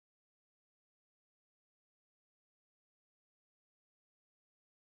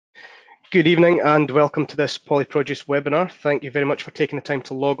Good evening and welcome to this PolyProduce webinar. Thank you very much for taking the time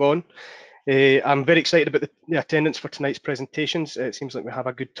to log on. I'm very excited about the attendance for tonight's presentations. It seems like we have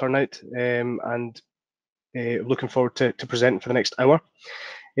a good turnout and looking forward to presenting for the next hour.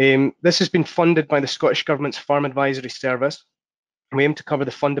 This has been funded by the Scottish Government's Farm Advisory Service. We aim to cover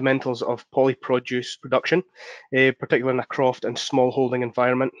the fundamentals of polyproduce production, particularly in a croft and smallholding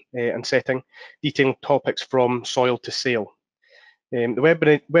environment and setting, detailing topics from soil to sale.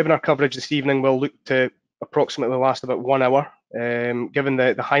 The webinar coverage this evening will look to approximately last about 1 hour. Given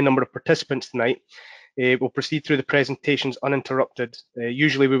the high number of participants tonight, we'll proceed through the presentations uninterrupted.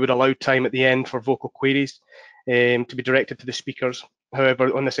 Usually we would allow time at the end for vocal queries to be directed to the speakers.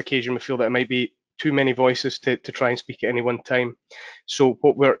 However, on this occasion, we feel that it might be too many voices to try and speak at any one time. So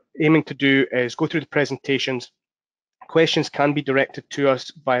what we're aiming to do is go through the presentations. Questions can be directed to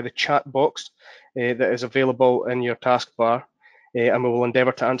us via the chat box that is available in your taskbar. And we will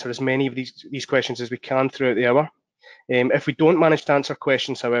endeavour to answer as many of these questions as we can throughout the hour. If we don't manage to answer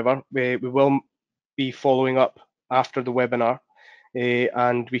questions, however, we will be following up after the webinar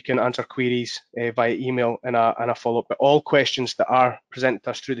and we can answer queries via email and a follow-up. But all questions that are presented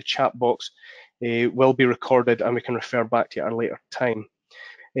to us through the chat box will be recorded and we can refer back to it at a later time.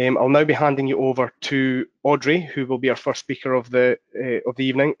 I'll now be handing you over to Audrey, who will be our first speaker of the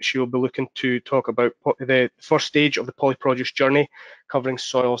evening. She will be looking to talk about the first stage of the polyproduce journey, covering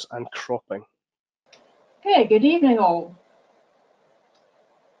soils and cropping. Okay, good evening all.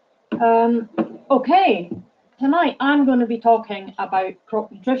 Okay, tonight I'm going to be talking about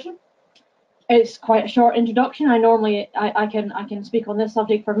crop nutrition. It's quite a short introduction. I can speak on this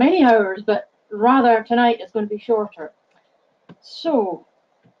subject for many hours, but rather tonight it's going to be shorter. So,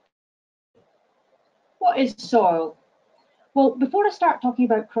 what is soil? Well, before I start talking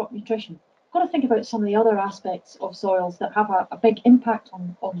about crop nutrition, I've got to think about some of the other aspects of soils that have a big impact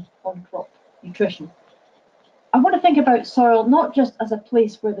on crop nutrition. I want to think about soil not just as a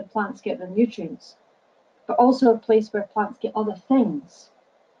place where the plants get their nutrients, but also a place where plants get other things.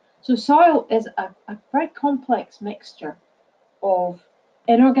 So soil is a very complex mixture of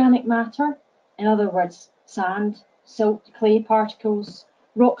inorganic matter, in other words, sand, silt, clay particles,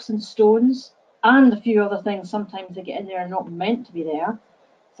 rocks and stones, and a few other things sometimes they get in there are not meant to be there,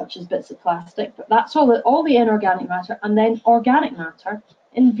 such as bits of plastic, but that's all the inorganic matter, and then organic matter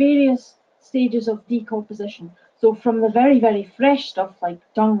in various stages of decomposition. So from the very, very fresh stuff like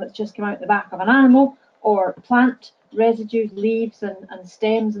dung that's just come out the back of an animal, or plant residues, leaves and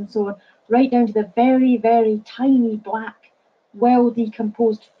stems and so on, right down to the very, very tiny black, well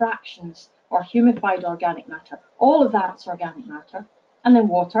decomposed fractions or humified organic matter. All of that's organic matter, and then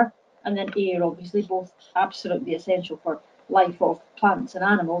water, and then air, obviously, both absolutely essential for life of plants and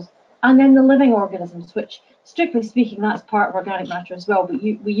animals, and then the living organisms, which, strictly speaking, that's part of organic matter as well, but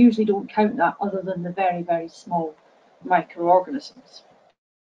we usually don't count that other than the very, very small microorganisms.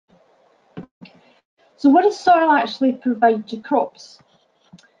 So what does soil actually provide to crops?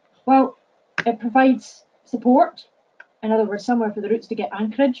 Well, it provides support, in other words, somewhere for the roots to get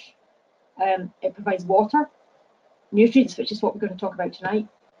anchorage. It provides water, nutrients, which is what we're going to talk about tonight,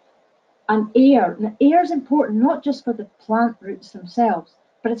 and air. Now, air is important not just for the plant roots themselves,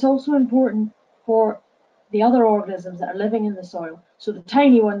 but it's also important for the other organisms that are living in the soil. So the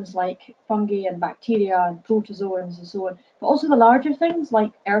tiny ones like fungi and bacteria and protozoans and so on, but also the larger things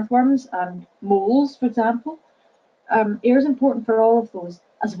like earthworms and moles, for example. Air is important for all of those,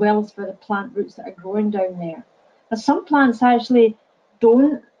 as well as for the plant roots that are growing down there. Now, some plants actually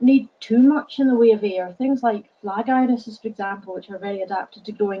don't need too much in the way of air. Things like flag irises, for example, which are very adapted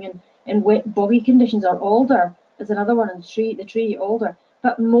to growing in wet, boggy conditions, or alder is another one, and the tree alder.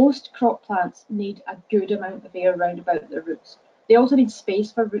 But most crop plants need a good amount of air round about their roots. They also need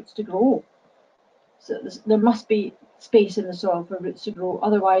space for roots to grow. So there must be space in the soil for roots to grow,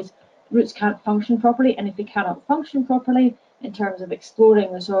 otherwise roots can't function properly, and if they cannot function properly in terms of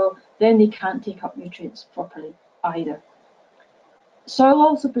exploring the soil, then they can't take up nutrients properly either. Soil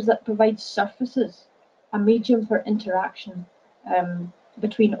also provides surfaces, a medium for interaction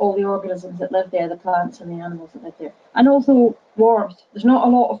between all the organisms that live there, the plants and the animals that live there. And also warmth. There's not a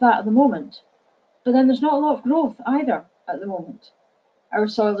lot of that at the moment, but then there's not a lot of growth either at the moment. Our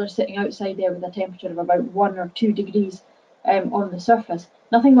soils are sitting outside there with a temperature of about 1 or 2 degrees on the surface.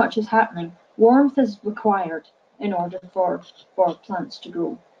 Nothing much is happening. Warmth is required in order for plants to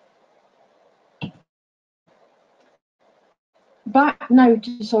grow. Back now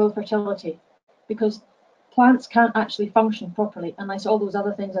to soil fertility, because plants can't actually function properly unless all those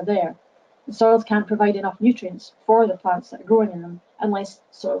other things are there. The soils can't provide enough nutrients for the plants that are growing in them unless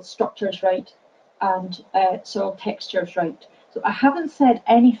soil structure is right and soil texture is right. So I haven't said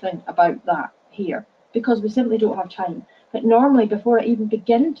anything about that here because we simply don't have time. But normally, before I even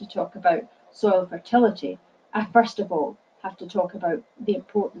begin to talk about soil fertility, I first of all have to talk about the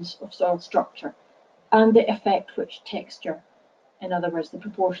importance of soil structure and the effect which texture, in other words, the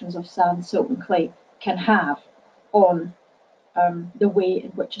proportions of sand, silt and clay, can have on the way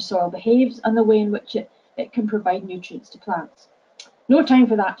in which a soil behaves and the way in which it can provide nutrients to plants. No time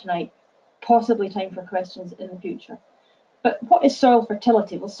for that tonight, possibly time for questions in the future. But what is soil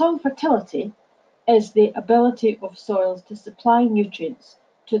fertility? Well, soil fertility is the ability of soils to supply nutrients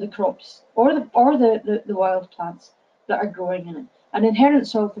to the crops or the wild plants that are growing in it. And inherent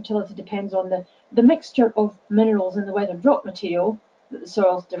soil fertility depends on the mixture of minerals in the weathered rock material that the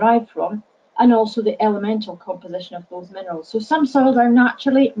soils derive from, and also the elemental composition of those minerals. So some soils are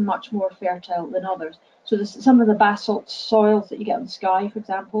naturally much more fertile than others. So some of the basalt soils that you get on Skye, for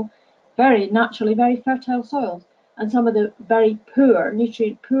example, very naturally very fertile soils. And some of the very poor,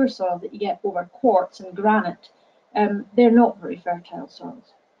 nutrient poor soil that you get over quartz and granite, they're not very fertile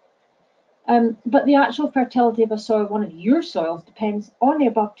soils. But the actual fertility of a soil, one of your soils, depends on the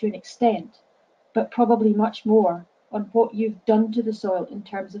above to an extent, but probably much more on what you've done to the soil in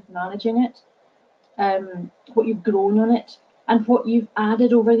terms of managing it, what you've grown on it, and what you've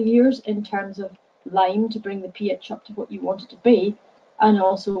added over the years in terms of lime to bring the pH up to what you want it to be, and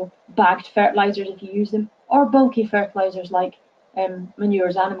also bagged fertilizers if you use them, or bulky fertilizers like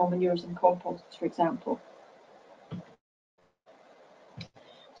manures, animal manures and composts, for example.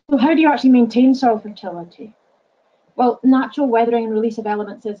 So how do you actually maintain soil fertility? Well, natural weathering and release of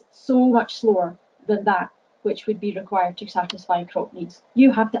elements is so much slower than that which would be required to satisfy crop needs.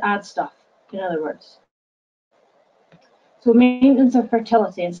 You have to add stuff, in other words. So maintenance of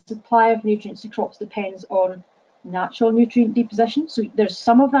fertility and supply of nutrients to crops depends on natural nutrient deposition. So there's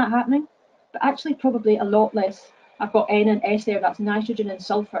some of that happening, but actually probably a lot less. I've got N and S there, that's nitrogen and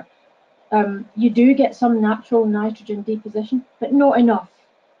sulfur. You do get some natural nitrogen deposition, but not enough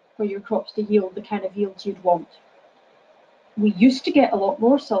for your crops to yield the kind of yields you'd want. We used to get a lot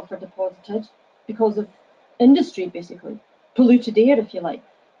more sulfur deposited because of industry, basically, polluted air, if you like,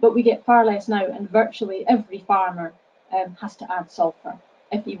 but we get far less now, and virtually every farmer has to add sulfur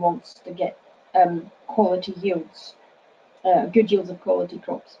if he wants to get quality yields, good yields of quality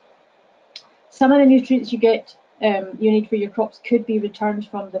crops. Some of the nutrients you get, you need for your crops could be returned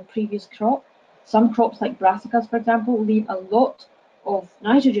from the previous crop. Some crops like brassicas, for example, leave a lot of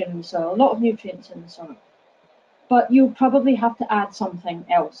nitrogen in the soil, a lot of nutrients in the soil. But you'll probably have to add something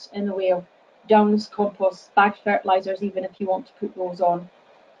else in the way of dungs, compost, bagged fertilizers, even if you want to put those on.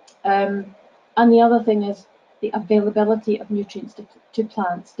 And the other thing is the availability of nutrients to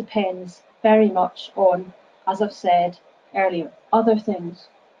plants depends very much on, as I've said earlier, other things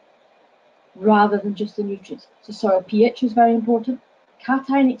rather than just the nutrients. So soil pH is very important.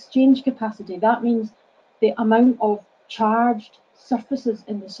 Cation exchange capacity, that means the amount of charged surfaces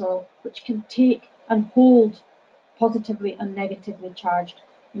in the soil which can take and hold positively and negatively charged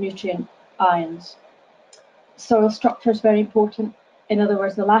nutrient ions. Soil structure is very important. In other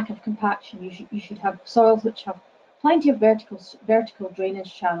words, the lack of compaction. You should have soils which have plenty of vertical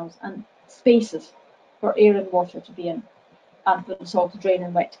drainage channels and spaces for air and water to be in, and for the soil to drain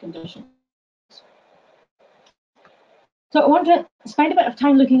in wet conditions. So I want to spend a bit of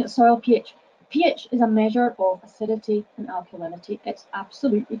time looking at soil pH. pH is a measure of acidity and alkalinity. It's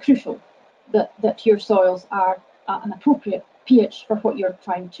absolutely crucial that your soils are at an appropriate pH for what you're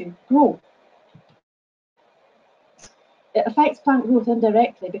trying to grow. It affects plant growth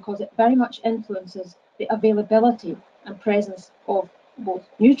indirectly because it very much influences the availability and presence of both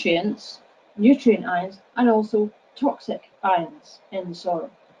nutrients, nutrient ions, and also toxic ions in the soil.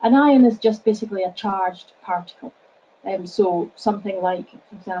 An ion is just basically a charged particle. So something like,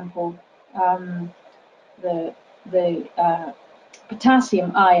 for example, the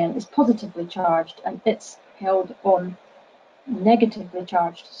potassium ion is positively charged and it's held on negatively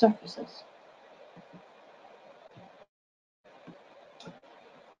charged surfaces.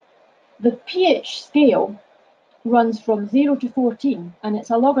 The pH scale runs from 0 to 14, and it's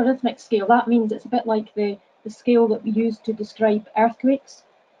a logarithmic scale. That means it's a bit like the scale that we use to describe earthquakes,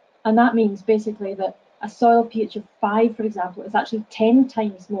 and that means basically that a soil pH of 5, for example, is actually 10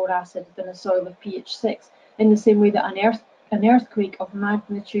 times more acid than a soil of pH 6, in the same way that an earthquake of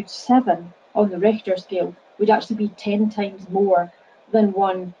magnitude 7 on the Richter scale would actually be 10 times more than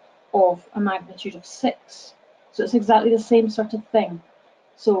one of a magnitude of 6. So it's exactly the same sort of thing.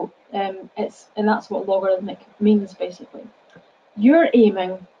 So and that's what logarithmic means, basically. You're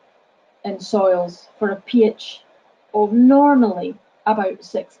aiming in soils for a pH of normally about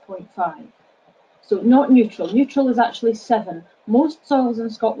 6.5. So not neutral. Neutral is actually 7. Most soils in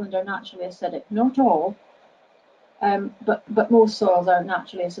Scotland are naturally acidic. Not all, but most soils are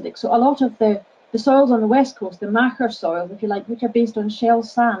naturally acidic. So a lot of the soils on the west coast, the Macher soils, if you like, which are based on shell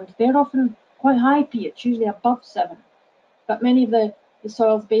sand, they're often quite high pH, usually above 7. But many of the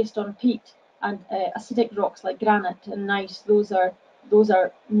soils based on peat and acidic rocks like granite and gneiss, those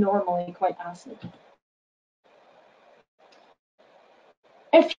are normally quite acid.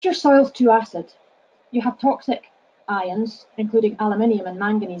 If your soil's too acid, you have toxic ions, including aluminium and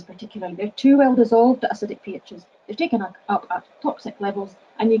manganese particularly. They're too well dissolved at acidic pHs. They're taken up at toxic levels,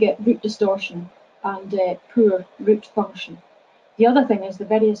 and you get root distortion and poor root function. The other thing is the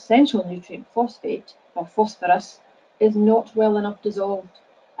very essential nutrient phosphate, or phosphorus, is not well enough dissolved,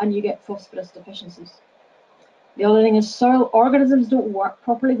 and you get phosphorus deficiencies. The other thing is soil organisms don't work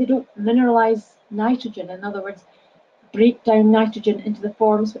properly. They don't mineralize nitrogen. In other words, break down nitrogen into the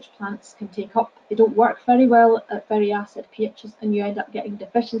forms which plants can take up. They don't work very well at very acid pHs, and you end up getting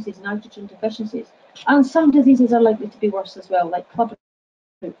deficiencies, nitrogen deficiencies. And some diseases are likely to be worse as well, like clubroot,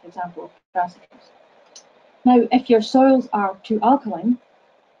 for example, brassicas. Now, if your soils are too alkaline,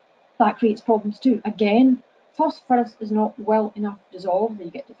 that creates problems too. Again, phosphorus is not well enough dissolved,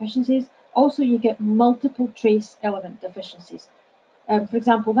 you get deficiencies. Also, you get multiple trace element deficiencies. For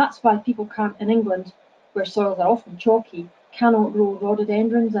example, that's why people can't, in England, where soils are often chalky, cannot grow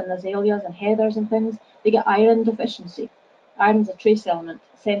rhododendrons and azaleas and heathers and things. They get iron deficiency. Iron's a trace element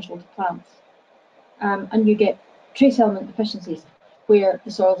essential to plants. And you get trace element deficiencies where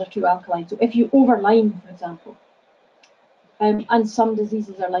the soils are too alkaline. So if you overlime, for example, and some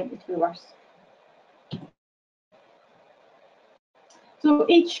diseases are likely to be worse. So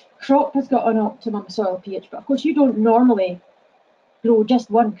each crop has got an optimum soil pH, but of course you don't normally grow just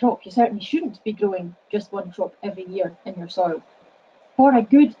one crop. You certainly shouldn't be growing just one crop every year in your soil. For a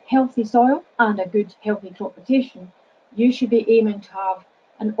good healthy soil and a good healthy crop rotation, you should be aiming to have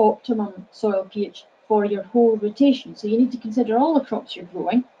an optimum soil pH for your whole rotation. So you need to consider all the crops you're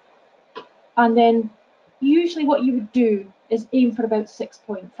growing, and then usually what you would do is aim for about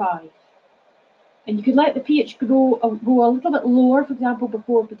 6.5. And you could let the pH go a little bit lower, for example,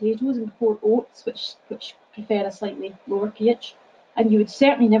 before potatoes and before oats, which prefer a slightly lower pH. And you would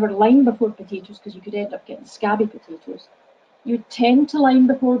certainly never lime before potatoes, because you could end up getting scabby potatoes. You would tend to lime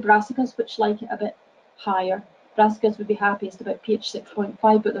before brassicas, which like it a bit higher. Brassicas would be happiest about pH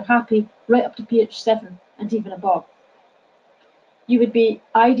 6.5, but they're happy right up to pH 7 and even above. You would be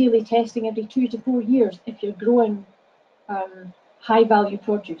ideally testing every 2 to 4 years if you're growing high value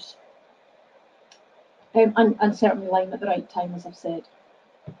produce. And certainly lime at the right time, as I've said.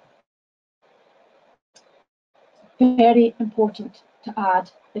 Very important to add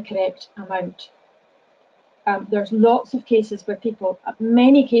the correct amount. There's lots of cases where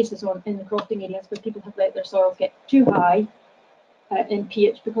many cases in the crofting areas where people have let their soils get too high in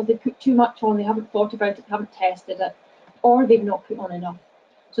pH because they put too much on, they haven't thought about it, haven't tested it, or they've not put on enough.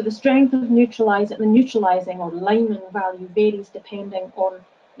 So the strength of the neutralizing or liming value varies depending on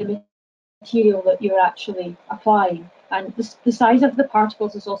the material that you're actually applying, and the size of the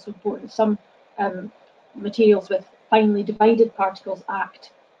particles is also important. Some materials with finely divided particles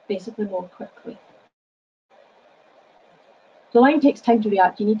act basically more quickly. So lime takes time to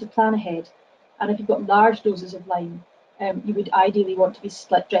react. You need to plan ahead, and if you've got large doses of lime, you would ideally want to be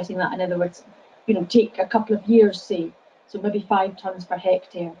split dressing that. In other words, take a couple of years, say, so maybe 5 tons per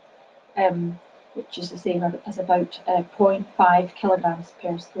hectare, which is the same as about 0.5 kilograms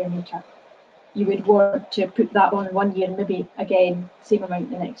per square metre. You would want to put that on 1 year, maybe again same amount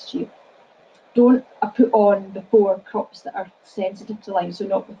the next year. Don't put on before crops that are sensitive to lime, so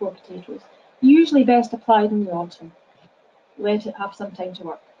not before potatoes. Usually best applied in the autumn. Let it have some time to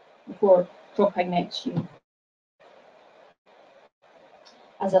work before cropping next year.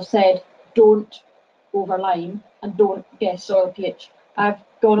 As I've said, don't overlime and don't guess soil pH. I've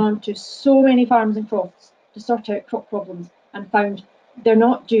gone on to so many farms and crofts to sort out crop problems and found they're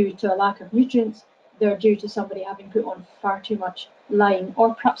not due to a lack of nutrients, they're due to somebody having put on far too much lime,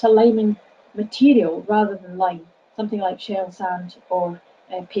 or perhaps a liming material rather than lime, something like shell sand or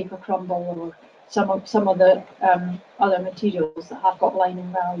paper crumble or some of the other materials that have got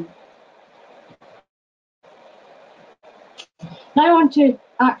liming value. Now on to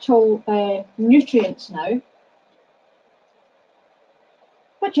actual nutrients now.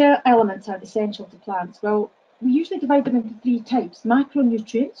 Which elements are essential to plants? Well, we usually divide them into 3 types.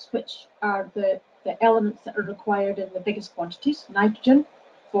 Macronutrients, which are the elements that are required in the biggest quantities: nitrogen,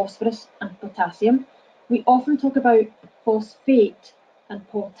 phosphorus and potassium. We often talk about phosphate and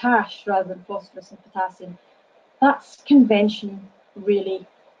potash rather than phosphorus and potassium. That's convention, really.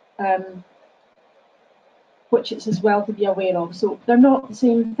 which it's as well to be aware of. So they're not the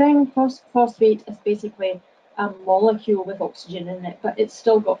same thing. Phosphate is basically a molecule with oxygen in it, but it's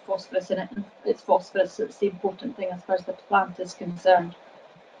still got phosphorus in it, and it's phosphorus that's the important thing as far as the plant is concerned.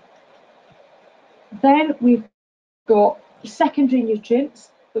 Then we've got secondary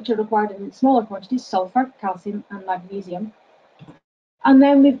nutrients, which are required in smaller quantities: sulfur, calcium, and magnesium. And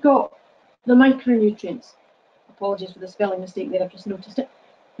then we've got the micronutrients. Apologies for the spelling mistake there, I've just noticed it.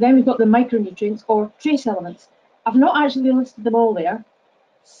 Then we've got the micronutrients, or trace elements. I've not actually listed them all there.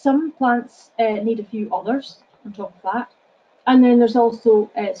 Some plants need a few others on top of that. And then there's also,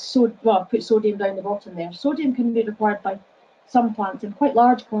 well, I've put sodium down the bottom there. Sodium can be required by some plants in quite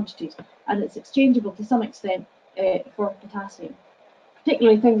large quantities, and it's exchangeable to some extent for potassium.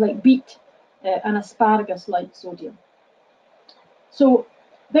 Particularly things like beet and asparagus like sodium. So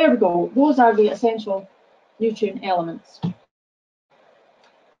there we go. Those are the essential nutrient elements.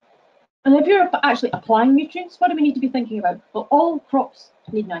 And if you're actually applying nutrients, what do we need to be thinking about? Well, all crops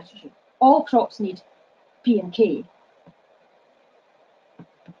need nitrogen. All crops need P and K.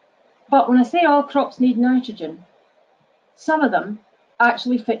 But when I say all crops need nitrogen, some of them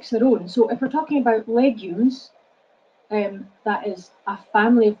actually fix their own. So if we're talking about legumes, that is a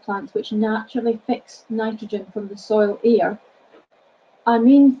family of plants which naturally fix nitrogen from the soil air. I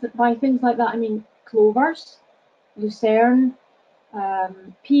mean, by things like that, I mean clovers, lucerne,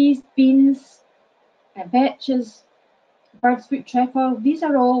 peas, beans, vetches, bird's foot trefoil. These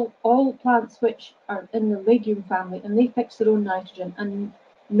are all plants which are in the legume family, and they fix their own nitrogen. And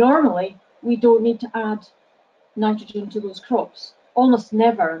normally, we don't need to add nitrogen to those crops. Almost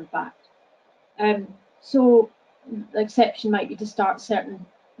never, in fact. So the exception might be to start certain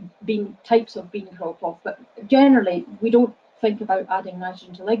types of bean crop off, but generally, we don't think about adding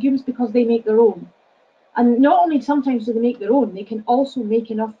nitrogen to legumes because they make their own. And not only sometimes do they make their own, they can also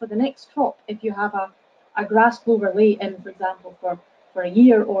make enough for the next crop. If you have a grass clover lay in, for example, for a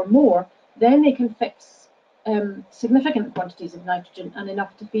year or more, then they can fix significant quantities of nitrogen and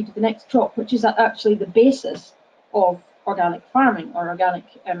enough to feed the next crop, which is actually the basis of organic farming or organic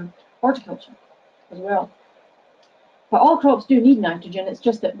horticulture as well. But all crops do need nitrogen, it's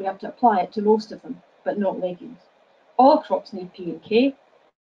just that we have to apply it to most of them, but not legumes. All crops need P and K.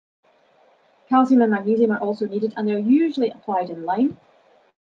 Calcium and magnesium are also needed, and they're usually applied in lime.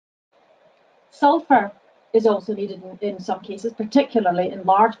 Sulfur is also needed in some cases, particularly in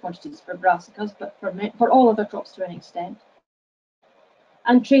large quantities for brassicas, but for all other crops to an extent.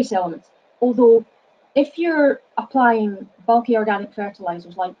 And trace elements. Although, if you're applying bulky organic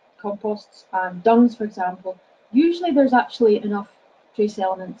fertilizers like composts and dungs, for example, usually there's actually enough trace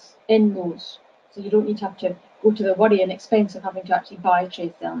elements in those. So you don't need to have to go to the worry and expense of having to actually buy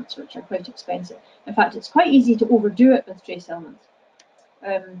trace elements, which are quite expensive. In fact, it's quite easy to overdo it with trace elements.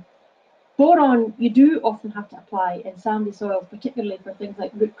 Boron, you do often have to apply in sandy soils, particularly for things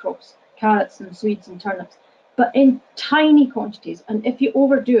like root crops, carrots and swedes and turnips, but in tiny quantities. And if you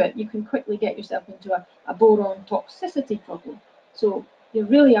overdo it, you can quickly get yourself into a boron toxicity problem. So you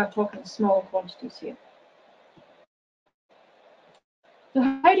really are talking small quantities here. So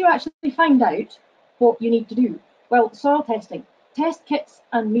how do you actually find out what you need to do? Well, soil testing. Test kits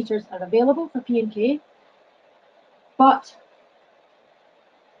and meters are available for P and K, but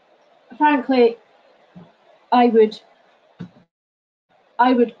frankly, I would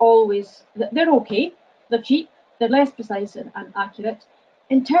always, they're okay, they're cheap, they're less precise and accurate.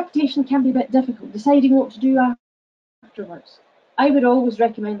 Interpretation can be a bit difficult, deciding what to do afterwards. I would always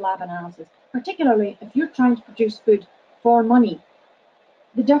recommend lab analysis, particularly if you're trying to produce food for money.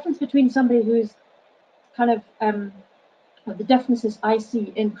 The difference between somebody who's kind of, the differences I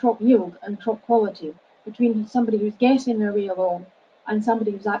see in crop yield and crop quality between somebody who's guessing their way along and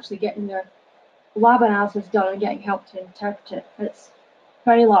somebody who's actually getting their lab analysis done and getting help to interpret it, it's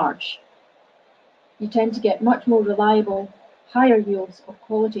very large. You tend to get much more reliable, higher yields of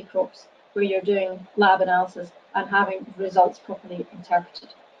quality crops where you're doing lab analysis and having results properly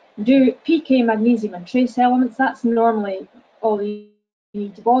interpreted. Do PK, magnesium and trace elements, that's normally all you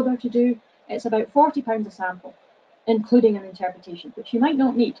need to bother to do. It's about £40 a sample, including an interpretation, which you might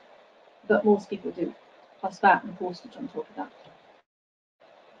not need, but most people do, plus that and postage on top of that.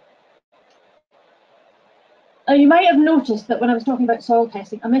 Now, you might have noticed that when I was talking about soil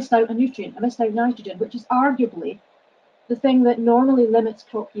testing, I missed out a nutrient, I missed out nitrogen, which is arguably the thing that normally limits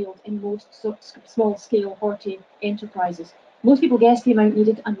crop yield in most small-scale horti enterprises. Most people guess the amount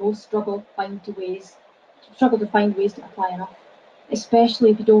needed, and most struggle to find ways to apply enough, especially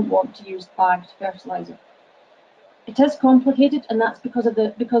if you don't want to use bagged fertilizer. It is complicated, and that's because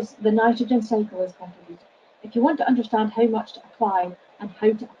the nitrogen cycle is complicated. If you want to understand how much to apply and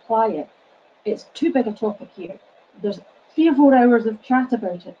how to apply it, it's too big a topic here. There's 3 or 4 hours of chat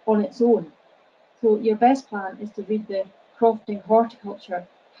about it on its own. So your best plan is to read the Crofting Horticulture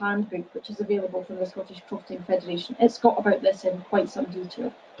Handbook, which is available from the Scottish Crofting Federation. It's got about this in quite some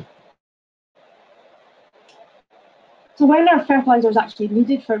detail. So when are fertilisers actually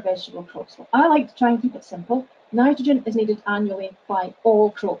needed for vegetable crops? Well, I like to try and keep it simple. Nitrogen is needed annually by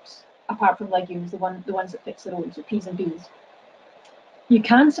all crops, apart from legumes, the ones that fix their own, so peas and beans. You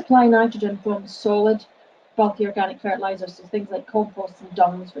can supply nitrogen from solid, bulky organic fertilisers, so things like composts and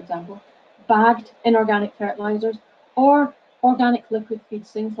dungs, for example, bagged inorganic fertilisers, or organic liquid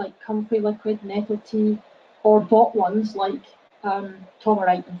feeds, things like comfrey liquid, nettle tea, or bought ones like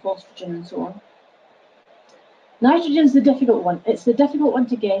Tomerite and Phosphorgen and so on. Nitrogen is the difficult one. It's the difficult one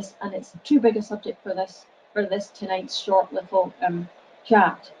to guess, and it's too big a subject for this tonight's short little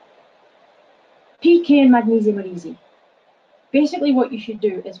chat. PK and magnesium are easy. Basically, what you should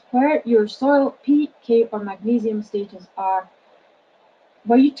do is where your soil PK or magnesium status are,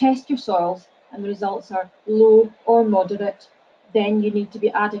 where you test your soils and the results are low or moderate, then you need to be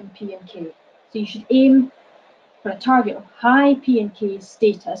adding P and K. So you should aim for a target of high P and K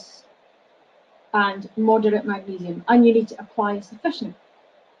status and moderate magnesium, and you need to apply sufficient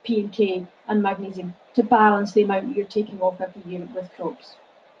P and K and magnesium to balance the amount you're taking off every year with crops.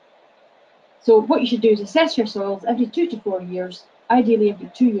 So what you should do is assess your soils every 2 to 4 years, ideally every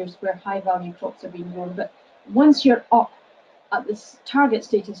 2 years where high value crops are being grown. But once you're up at this target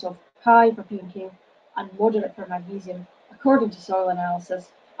status of high for P and K and moderate for magnesium, according to soil analysis,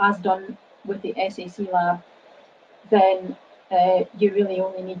 as done with the SAC lab, then you really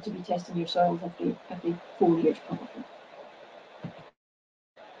only need to be testing your soils every 4 years probably.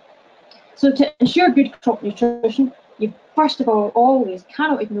 So to ensure good crop nutrition, you first of all always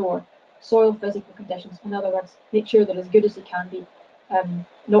cannot ignore soil physical conditions. In other words, make sure they're as good as they can be,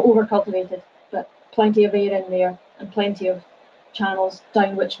 not over-cultivated, but plenty of air in there and plenty of channels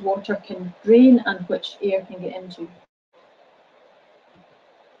down which water can drain and which air can get into.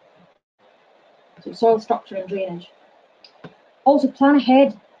 So soil structure and drainage. Also plan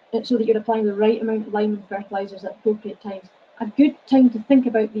ahead so that you're applying the right amount of lime and fertilisers at appropriate times. A good time to think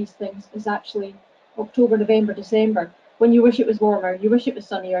about these things is actually October, November, December, when you wish it was warmer, you wish it was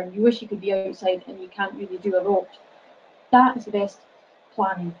sunnier, and you wish you could be outside and you can't really do a lot. That is the best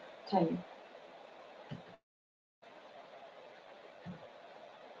planning time.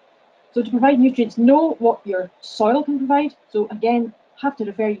 So to provide nutrients, know what your soil can provide. So again, have to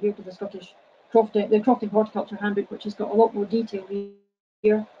refer you here to the Scottish Crofting Horticulture Handbook, which has got a lot more detail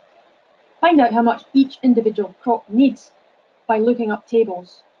here. Find out how much each individual crop needs by looking up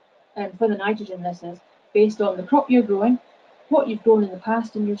tables for the nitrogen this is, based on the crop you're growing, what you've grown in the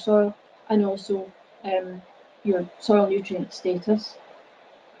past in your soil, and also your soil nutrient status,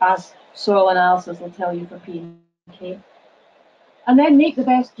 as soil analysis will tell you for P and K. And then make the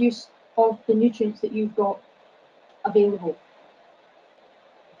best use of the nutrients that you've got available.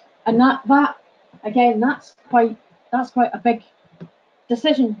 And that again, that's quite a big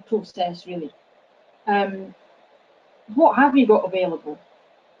decision process, really. What have you got available?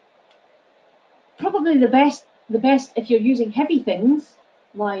 Probably the best if you're using heavy things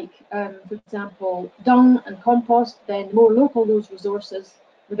like, for example, dung and compost, then the more local those resources,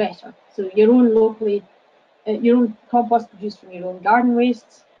 the better. So your own compost produced from your own garden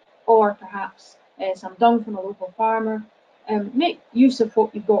wastes, or perhaps some dung from a local farmer. Make use of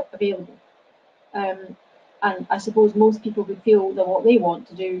what you've got available. And I suppose most people would feel that what they want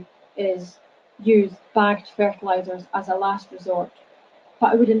to do is use bagged fertilisers as a last resort.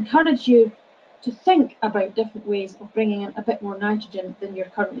 But I would encourage you to think about different ways of bringing in a bit more nitrogen than you're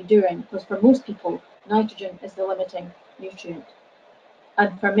currently doing, because for most people, nitrogen is the limiting nutrient.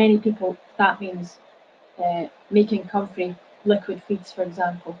 And for many people, that means making comfrey liquid feeds, for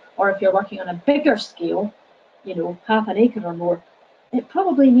example. Or if you're working on a bigger scale, you know, half an acre or more, it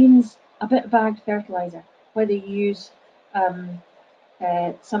probably means a bit of bagged fertiliser, whether you use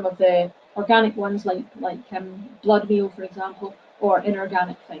some of the organic ones like blood meal, for example, or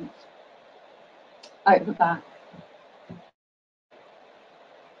inorganic things out of a bag.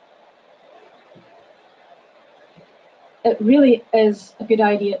 It really is a good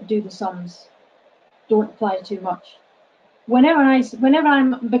idea to do the sums. Don't apply too much. Whenever I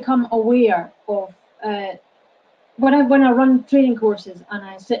become aware of when I run training courses and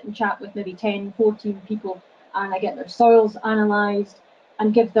I sit and chat with maybe 10, 14 people and I get their soils analysed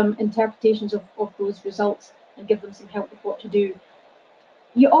and give them interpretations of those results and give them some help with what to do,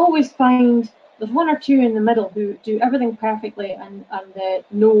 you always find there's one or two in the middle who do everything perfectly and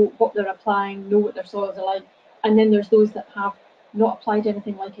know what they're applying, know what their soils are like, and then there's those that have not applied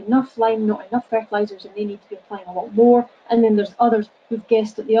anything like enough lime, not enough fertilisers, and they need to be applying a lot more. And then there's others who've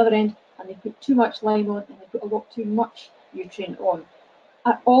guessed at the other end, and they put too much lime on, and they put a lot too much nutrient on.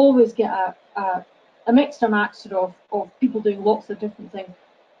 I always get a mixed and match of people doing lots of different things.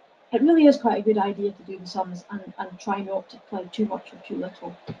 It really is quite a good idea to do the sums and try not to apply too much or too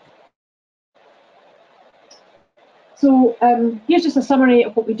little. So here's just a summary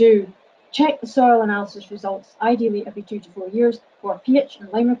of what we do. Check the soil analysis results, ideally every 2 to 4 years, for pH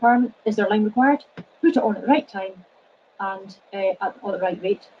and lime requirement. Is there lime required? Put it on at the right time and at the right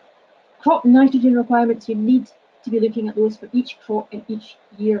rate. Crop nitrogen requirements, you need to be looking at those for each crop in each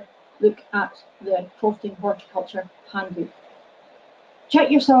year. Look at the Crofting Horticulture Handbook.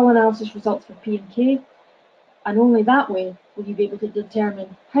 Check your soil analysis results for P and K, and only that way will you be able to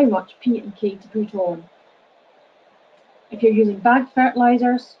determine how much P and K to put on. If you're using bagged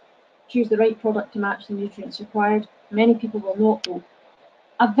fertilisers, choose the right product to match the nutrients required. Many people will not though.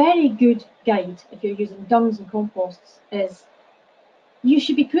 A very good guide if you're using dungs and composts is you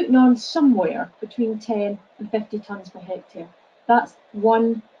should be putting on somewhere between 10 and 50 tonnes per hectare. That's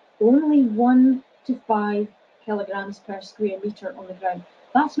only 1 to 5 kilograms per square metre on the ground.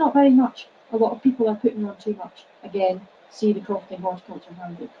 That's not very much. A lot of people are putting on too much. Again, see the Crofting Horticulture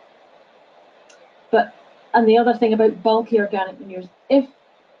Handbook. And the other thing about bulky organic manures, if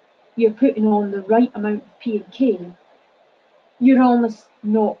you're putting on the right amount of P and K, you're almost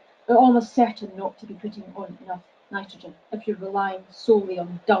certain not to be putting on enough nitrogen if you're relying solely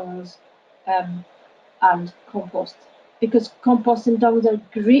on dungs and composts, because composts and dungs are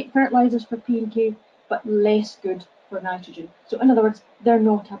great fertilisers for P and K, but less good for nitrogen. So in other words, they're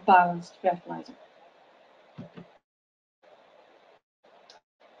not a balanced fertiliser.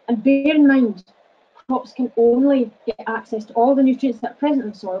 And bear in mind, crops can only get access to all the nutrients that are present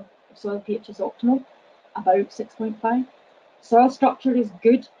in the soil if soil pH is optimal, about 6.5. Soil structure is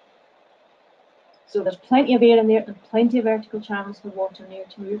good, so there's plenty of air in there and plenty of vertical channels for water and air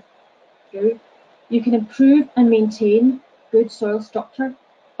to move through. You can improve and maintain good soil structure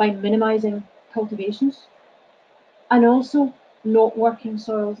by minimising cultivations and also not working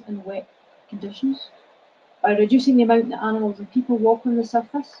soils in wet conditions, by reducing the amount that animals and people walk on the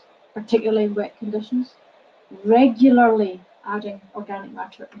surface, particularly in wet conditions, regularly adding organic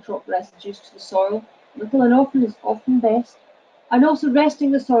matter and crop residues to the soil, little and often is often best, and also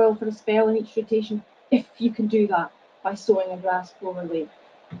resting the soil for a spell in each rotation if you can do that by sowing a grass clover lane.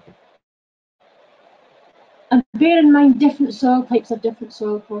 And bear in mind, different soil types have different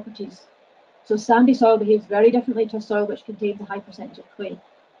soil properties. So sandy soil behaves very differently to a soil which contains a high percentage of clay.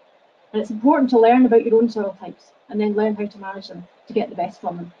 And it's important to learn about your own soil types and then learn how to manage them to get the best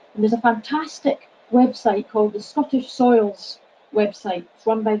from them. And there's a fantastic website called the Scottish Soils website. It's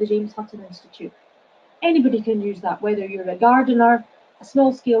run by the James Hutton Institute. Anybody can use that, whether you're a gardener, a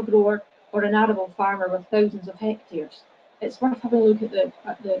small-scale grower, or an arable farmer with thousands of hectares. It's worth having a look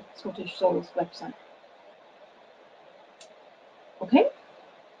at the Scottish Soils website. Okay,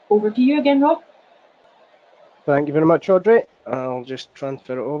 over to you again, Rob. Thank you very much, Audrey. I'll just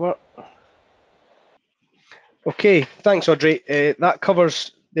transfer it over. Okay, thanks, Audrey. That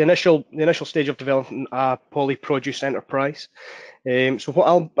covers the initial stage of developing a PolyProduce enterprise. So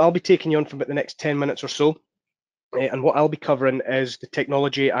what I'll be taking you on for about the next 10 minutes or so, and what I'll be covering is the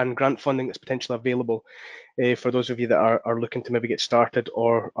technology and grant funding that's potentially available for those of you that are looking to maybe get started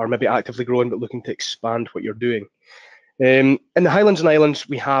or are maybe actively growing but looking to expand what you're doing. In the Highlands and Islands,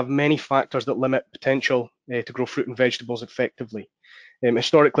 we have many factors that limit potential to grow fruit and vegetables effectively.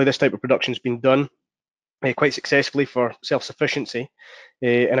 Historically, this type of production has been done quite successfully for self-sufficiency.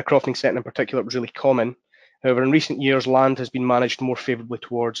 In a crofting setting in particular, it was really common. However, in recent years, land has been managed more favourably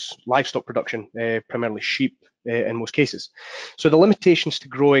towards livestock production, primarily sheep in most cases. So the limitations to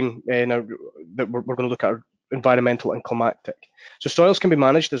growing now that we're going to look at are environmental and climatic. So soils can be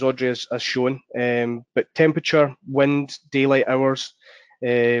managed, as Audrey has shown, but temperature, wind, daylight hours,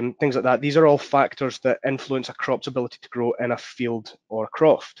 things like that, these are all factors that influence a crop's ability to grow in a field or a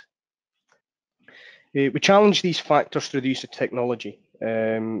croft. We challenge these factors through the use of technology.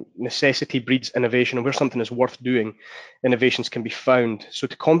 Necessity breeds innovation, and where something is worth doing, innovations can be found. So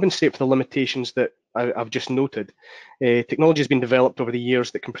to compensate for the limitations that I've just noted, technology has been developed over the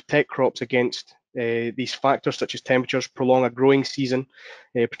years that can protect crops against these factors such as temperatures, prolong a growing season,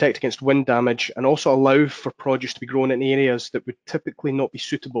 protect against wind damage, and also allow for produce to be grown in areas that would typically not be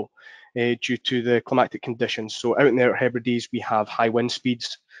suitable due to the climatic conditions. So out in the Outer Hebrides, we have high wind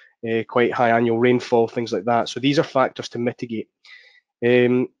speeds, quite high annual rainfall, things like that. So these are factors to mitigate.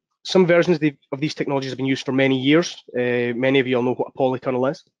 Some versions of these technologies have been used for many years. Many of you all know what a polytunnel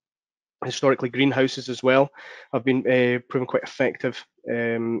is. Historically, greenhouses as well have been proven quite effective.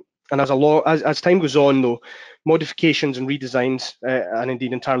 And as time goes on, though, modifications and redesigns, and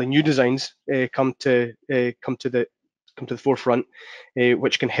indeed entirely new designs, come to the forefront,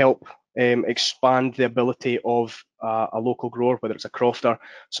 which can help expand the ability of a local grower, whether it's a crofter,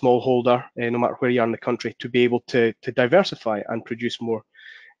 smallholder, no matter where you are in the country, to be able to diversify and produce more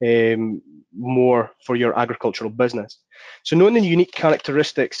for your agricultural business. So knowing the unique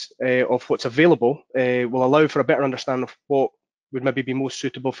characteristics of what's available will allow for a better understanding of what would maybe be most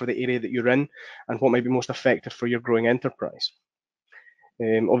suitable for the area that you're in and what might be most effective for your growing enterprise.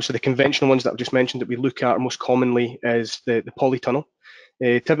 Obviously, the conventional ones that I've just mentioned that we look at most commonly is the polytunnel.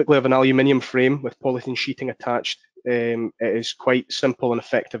 Typically of an aluminium frame with polythene sheeting attached. It is quite simple and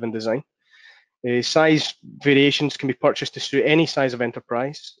effective in design. Size variations can be purchased to suit any size of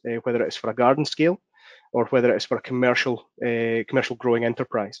enterprise, whether it's for a garden scale or whether it's for a commercial growing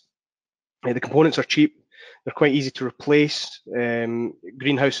enterprise. The components are cheap, they're quite easy to replace.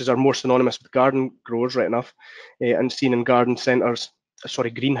 Greenhouses are more synonymous with garden growers, right enough, and seen in garden centres.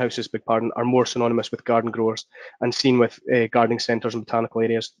 Greenhouses, beg pardon, are more synonymous with garden growers and seen with gardening centres and botanical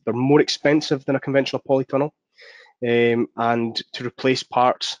areas. They're more expensive than a conventional polytunnel, and to replace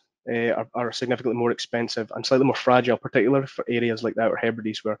parts are significantly more expensive and slightly more fragile, particularly for areas like the Outer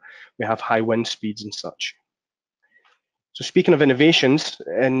Hebrides where we have high wind speeds and such. So speaking of innovations,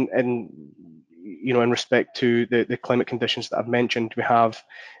 in respect to the climate conditions that I've mentioned, we have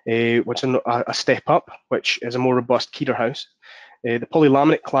what's a step up, which is a more robust Keeder house. The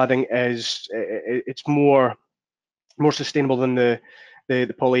polylaminate cladding it's more sustainable than the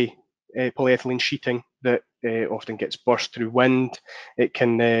polyethylene sheeting that often gets burst through wind. It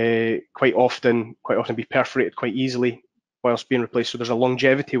can quite often be perforated quite easily whilst being replaced. So there's a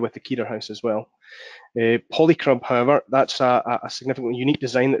longevity with the Keeder house as well. Polycrub, however, that's a significantly unique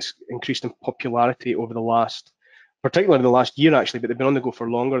design that's increased in popularity over particularly the last year actually, but they've been on the go for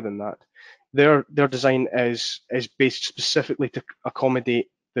longer than that. Their design is based specifically to accommodate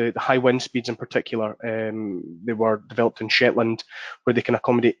the high wind speeds in particular. They were developed in Shetland, where they can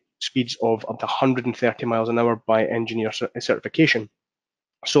accommodate speeds of up to 130 miles an hour by engineer certification.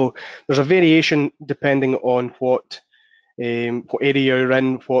 So there's a variation depending on what area you're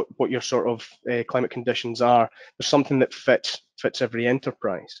in, what your sort of climate conditions are. There's something that fits every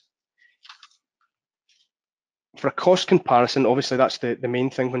enterprise. For a cost comparison, obviously that's the main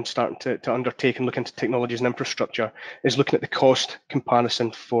thing when starting to undertake and look into technologies and infrastructure, is looking at the cost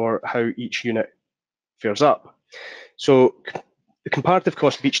comparison for how each unit fares up. So the comparative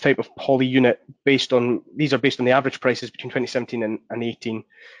cost of each type of poly unit these are based on the average prices between 2017 and 18.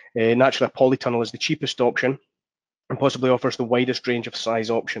 Naturally, a polytunnel is the cheapest option and possibly offers the widest range of size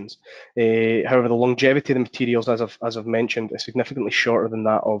options. However, the longevity of the materials, as I've mentioned, is significantly shorter than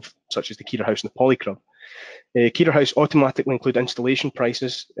that of such as the Keeder house and the Polycrub. Keeder house automatically include installation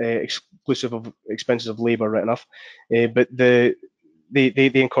prices, exclusive of expenses of labour, right enough, but they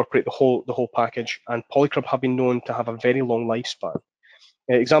incorporate the whole package. And Polycrub have been known to have a very long lifespan.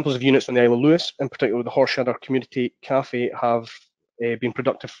 Examples of units on the Isle of Lewis, in particular the Horshedder Community Cafe, have been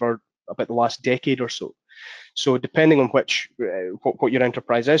productive for about the last decade or so. So depending on what your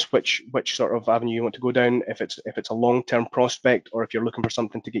enterprise is, which sort of avenue you want to go down, if it's a long-term prospect or if you're looking for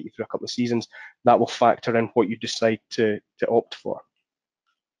something to get you through a couple of seasons, that will factor in what you decide to opt for.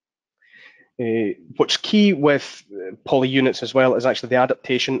 What's key with poly units as well is actually the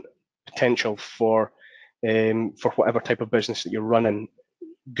adaptation potential for whatever type of business that you're running.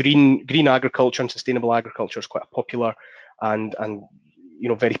 Green agriculture and sustainable agriculture is quite a popular and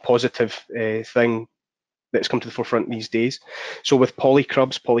very positive thing that's come to the forefront these days. So with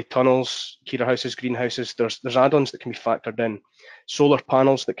polycrubs, polytunnels, Keeder houses, greenhouses, there's add-ons that can be factored in. Solar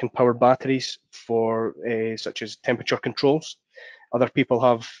panels that can power batteries for such as temperature controls. Other people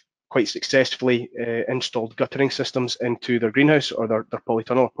have quite successfully installed guttering systems into their greenhouse or their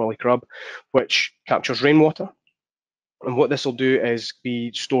polytunnel or polycrub, which captures rainwater. And what this will do is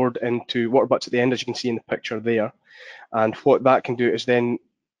be stored into water butts at the end, as you can see in the picture there. And what that can do is then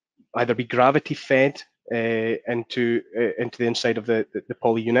either be gravity fed into the inside of the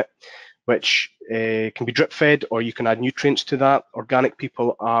poly unit, which can be drip fed, or you can add nutrients to that. Organic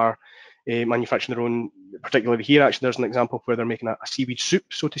people are manufacturing their own, particularly here actually there's an example where they're making a seaweed soup,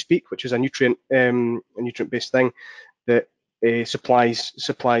 so to speak, which is a nutrient based thing that supplies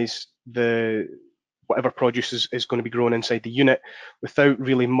the whatever produce is going to be grown inside the unit without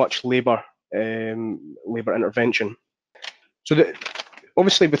really much labour intervention. So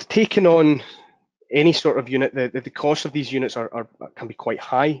obviously with taking on any sort of unit, the cost of these units can be quite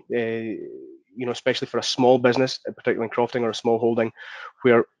high. especially for a small business, particularly in crofting or a small holding,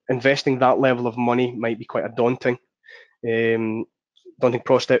 where investing that level of money might be quite a daunting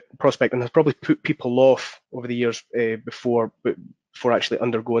prospect, and has probably put people off over the years before actually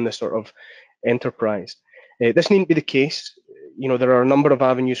undergoing this sort of enterprise. This needn't be the case. There are a number of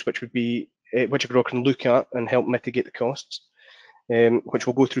avenues which a grower can look at and help mitigate the costs, which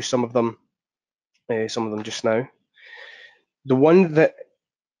we'll go through some of them just now. The one that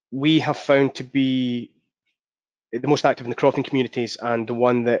we have found to be the most active in the crofting communities, and the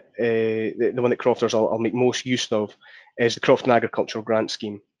one that crofters I'll make most use of, is the Crofting Agricultural Grant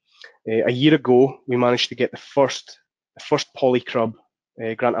Scheme. A year ago, we managed to get the first Polycrub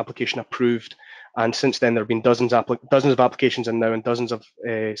grant application approved, and since then there have been dozens of applications in now, and dozens of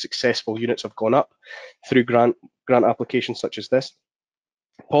successful units have gone up through grant applications such as this.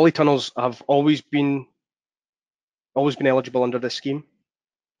 Polytunnels have always been eligible under this scheme,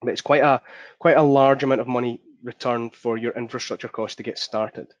 but it's quite a large amount of money returned for your infrastructure cost to get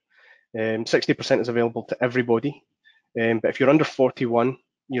started. 60% is available to everybody, but if you're under 41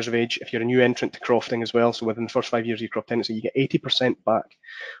 years of age, if you're a new entrant to crofting as well, so within the first 5 years of your crop tenancy, you get 80% back,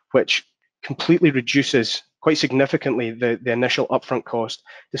 which completely reduces quite significantly the initial upfront cost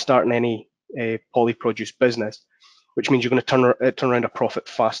to starting any polyproduce business, which means you're going to turn around a profit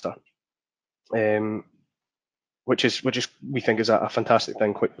faster, which is we think is a fantastic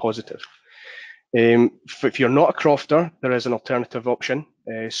thing, quite positive. If you're not a crofter, there is an alternative option.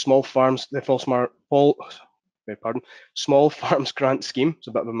 Small farms, Small Farms Grant Scheme. It's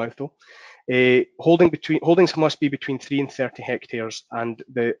a bit of a mouthful. Holdings must be between 3 and 30 hectares, and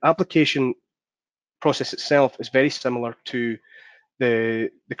the application process itself is very similar to the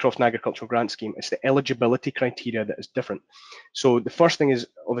Crofting Agricultural Grant Scheme. It's the eligibility criteria that is different. So the first thing is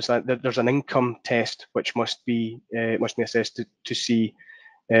obviously that there's an income test which must be assessed to see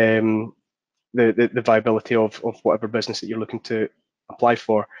the viability of whatever business that you're looking to apply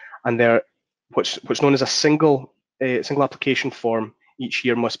for, and what's known as a single application form each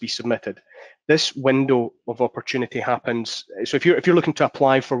year must be submitted. This window of opportunity happens. So if you're looking to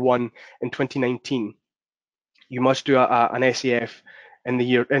apply for one in 2019, you must do an SAF in the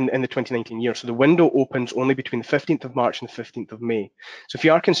 2019 year. So the window opens only between the 15th of March and the 15th of May. So if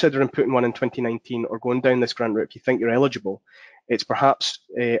you are considering putting one in 2019 or going down this grant route, if you think you're eligible, it's perhaps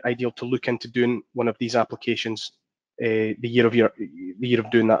ideal to look into doing one of these applications the year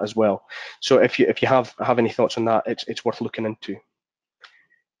of doing that as well. So if you have any thoughts on that, it's worth looking into.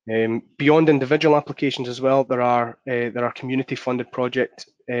 Beyond individual applications as well, there are community funded projects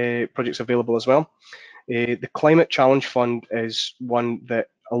available as well. The Climate Challenge Fund is one that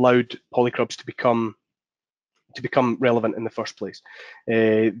allowed polycrubs to become relevant in the first place.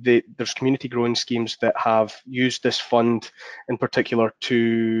 There's community growing schemes that have used this fund in particular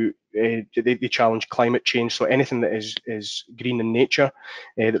to they challenge climate change. So anything that is green in nature,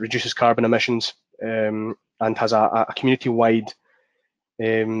 that reduces carbon emissions, and has a community-wide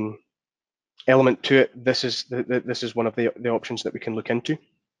element to it. This is one of the options that we can look into.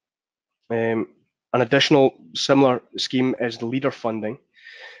 An additional similar scheme is the leader funding.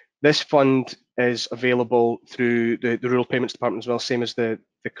 This fund is available through the Rural Payments Department as well, same as the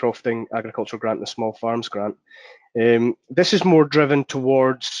Crofting Agricultural Grant and the Small Farms Grant. This is more driven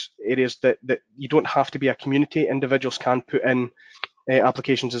towards areas that you don't have to be a community. Individuals can put in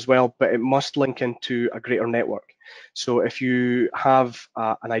applications as well, but it must link into a greater network. So if you have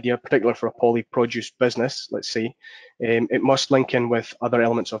an idea, particularly for a polyproduce business, let's say, it must link in with other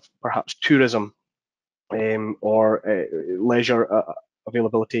elements of perhaps tourism or leisure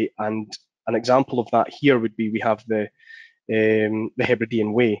availability. And an example of that here would be we have the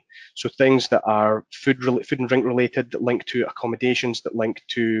Hebridean Way. So things that are food and drink related, that link to accommodations, that link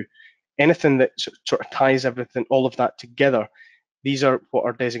to anything that sort of ties all of that together. These are what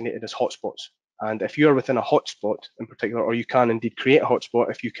are designated as hotspots. And if you're within a hotspot in particular, or you can indeed create a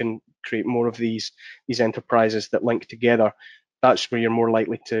hotspot, if you can create more of these enterprises that link together, that's where you're more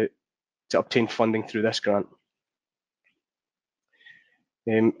likely to obtain funding through this grant.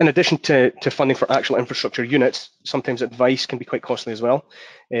 In addition to funding for actual infrastructure units, sometimes advice can be quite costly as well.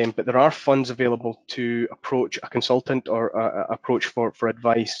 But there are funds available to approach a consultant or approach for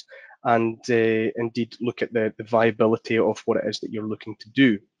advice, and indeed look at the viability of what it is that you're looking to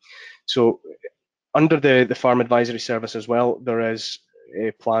do. So under the Farm Advisory Service as well, there is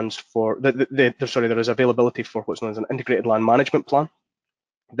plans for there is availability for what's known as an integrated land management plan.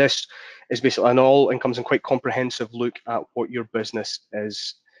 This is basically an all-encompassing, quite comprehensive look at what your business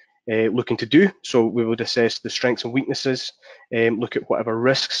is looking to do. So we would assess the strengths and weaknesses, look at whatever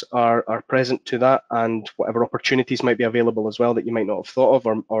risks are present to that, and whatever opportunities might be available as well that you might not have thought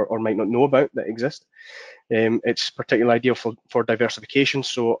of or might not know about that exist. It's particularly ideal for diversification.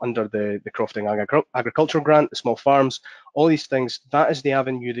 So under the Crofting Agricultural Grant, the small farms, all these things, that is the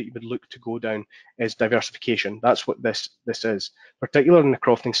avenue that you would look to go down, is diversification. That's what this is, particularly in the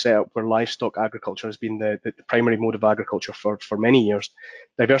crofting setup where livestock agriculture has been the primary mode of agriculture for many years.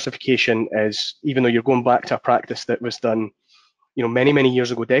 Diversification is, even though you're going back to a practice that was done, many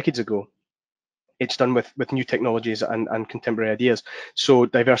years ago, decades ago, it's done with new technologies and contemporary ideas. So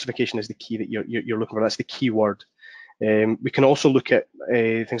diversification is the key that you're looking for. That's the key word. We can also look at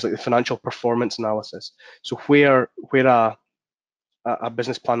things like the financial performance analysis. So where a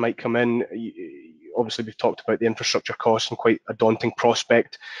business plan might come in, obviously we've talked about the infrastructure costs and quite a daunting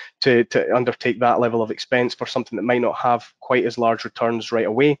prospect to undertake that level of expense for something that might not have quite as large returns right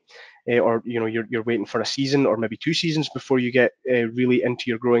away. Or you're waiting for a season or maybe 2 seasons before you get really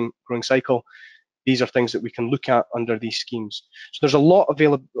into your growing cycle. These are things that we can look at under these schemes. So there's a lot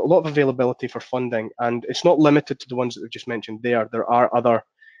of availability for funding, and it's not limited to the ones that we've just mentioned there. There are other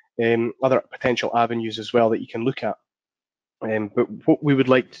potential avenues as well that you can look at. But what we would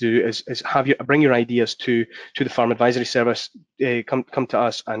like to do is have you bring your ideas to the Farm Advisory Service, come to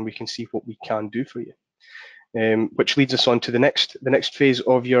us, and we can see what we can do for you. Which leads us on to the next phase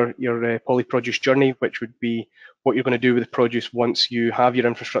of your PolyProduce journey, which would be what you're going to do with the produce once you have your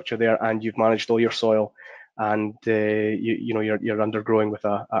infrastructure there and you've managed all your soil and you're undergrowing with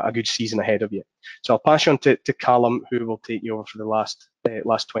a good season ahead of you. So I'll pass you on to Callum, who will take you over for the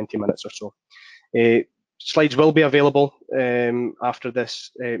last 20 minutes or so. Slides will be available after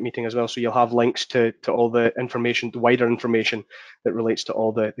this meeting as well, so you'll have links to all the information, the wider information that relates to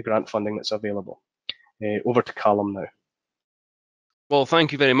all the grant funding that's available. Over to Callum now. Well,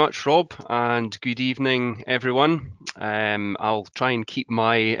 thank you very much, Rob, and good evening, everyone. I'll try and keep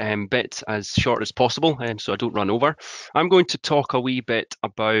my bit as short as possible so I don't run over. I'm going to talk a wee bit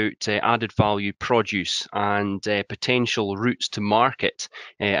about added value produce and potential routes to market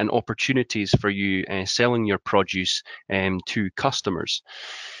and opportunities for you selling your produce to customers.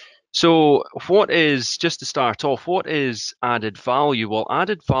 So just to start off, what is added value? Well,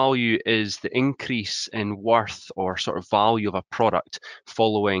 added value is the increase in worth or sort of value of a product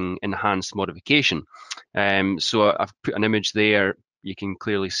following enhanced modification. So I've put an image there. You can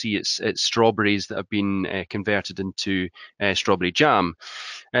clearly see it's strawberries that have been converted into strawberry jam.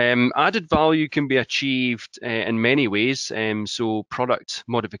 Added value can be achieved in many ways. So product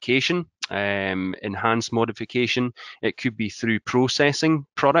modification, enhanced modification. It could be through processing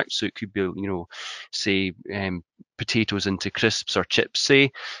products. So it could be, say, potatoes into crisps or chips,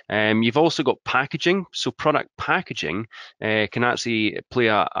 say. You've also got packaging. So product packaging can actually play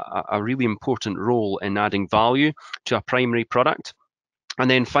a really important role in adding value to a primary product. And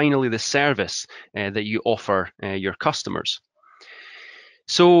then finally, the service that you offer your customers.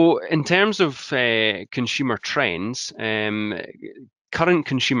 So in terms of consumer trends, current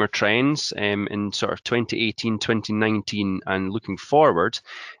consumer trends in sort of 2018, 2019 and looking forward,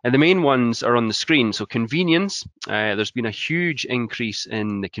 and the main ones are on the screen. So convenience, there's been a huge increase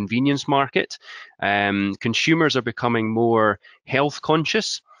in the convenience market. Consumers are becoming more health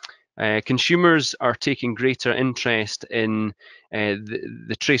conscious. Consumers are taking greater interest in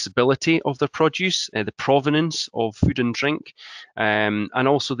the traceability of their produce, the provenance of food and drink, and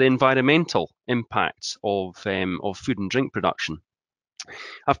also the environmental impacts of food and drink production.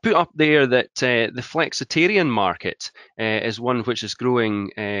 I've put up there that the flexitarian market is one which is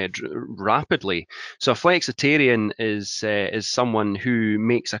growing rapidly. So a flexitarian is someone who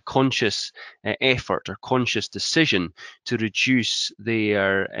makes a conscious effort or conscious decision to reduce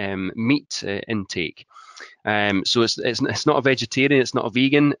their meat intake. So it's not a vegetarian, it's not a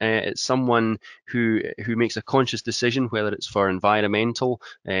vegan, it's someone who makes a conscious decision, whether it's for environmental,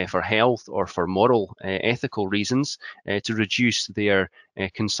 for health, or for moral, ethical reasons, to reduce their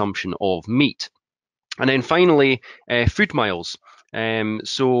consumption of meat. And then finally, food miles.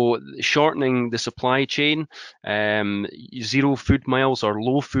 So shortening the supply chain, zero food miles or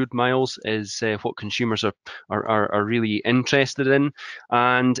low food miles is what consumers are really interested in.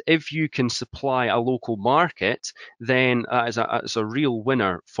 And if you can supply a local market, then it's a real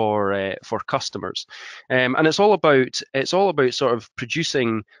winner for customers. And it's all about sort of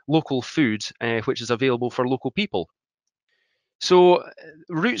producing local food, which is available for local people. So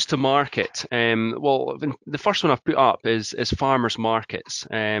routes to market. Well, the first one I've put up is farmers markets.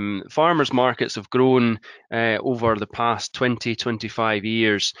 Farmers markets have grown over the past 25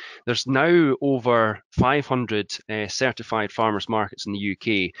 years. There's now over 500 certified farmers markets in the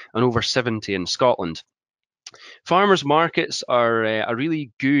UK and over 70 in Scotland. Farmers markets are a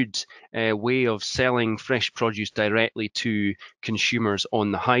really good way of selling fresh produce directly to consumers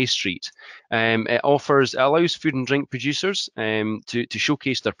on the high street. It allows food and drink producers to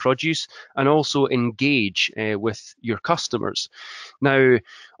showcase their produce and also engage with your customers. Now,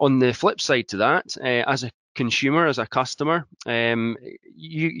 on the flip side to that, as a consumer, as a customer,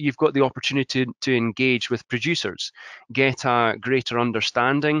 you've got the opportunity to engage with producers, get a greater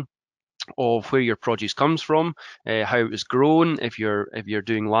understanding of where your produce comes from, how it was grown. If you're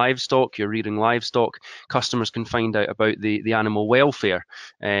doing livestock, you're rearing livestock, customers can find out about the animal welfare,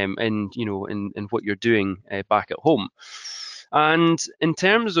 and in what you're doing back at home. And in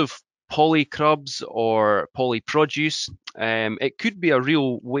terms of polycrubs or polyproduce, it could be a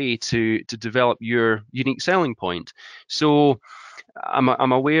real way to develop your unique selling point. So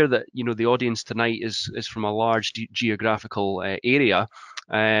I'm aware that the audience tonight is from a large geographical area.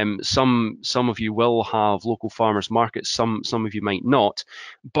 Some of you will have local farmers markets, some of you might not.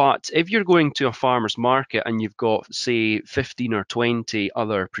 But if you're going to a farmers market and you've got, say, 15 or 20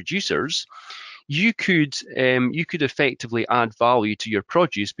 other producers, you could effectively add value to your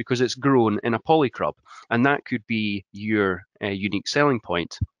produce because it's grown in a polycrub, and that could be your unique selling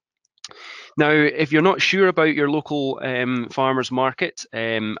point. Now, if you're not sure about your local farmers market,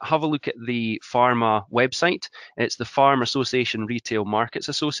 have a look at the Pharma website. It's the Farm Association Retail Markets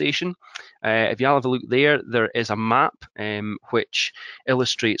Association. If you have a look there, there is a map which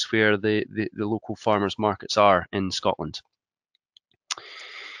illustrates where the local farmers markets are in Scotland.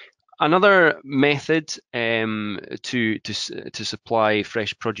 Another method to supply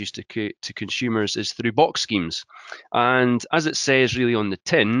fresh produce to consumers is through box schemes. And as it says really on the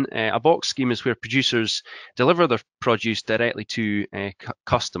tin, a box scheme is where producers deliver their produce directly to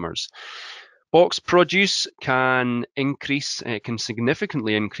customers. Box produce can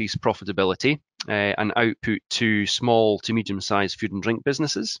significantly increase profitability and output to small to medium-sized food and drink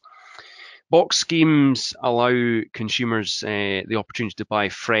businesses. Box schemes allow consumers the opportunity to buy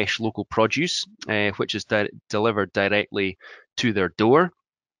fresh local produce, which is delivered directly to their door.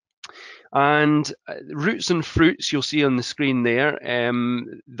 And Roots and Fruits, you'll see on the screen there,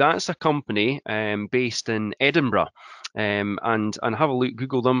 that's a company based in Edinburgh. And have a look,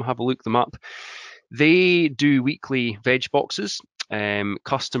 Google them, have a look them up. They do weekly veg boxes.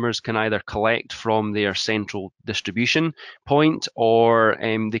 Customers can either collect from their central distribution point or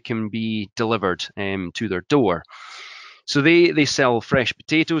they can be delivered to their door. So they sell fresh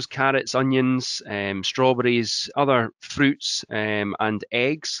potatoes, carrots, onions, strawberries, other fruits, and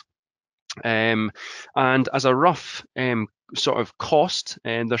eggs. And as a rough sort of cost,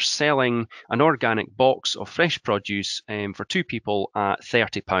 they're selling an organic box of fresh produce for 2 people at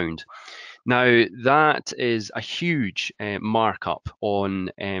 £30. Now, that is a huge markup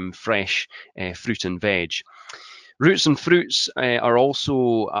on fresh fruit and veg. Roots and Fruits are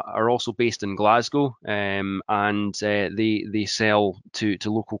also based in Glasgow, and they sell to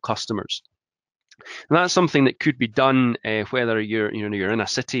local customers. And that's something that could be done whether you're in a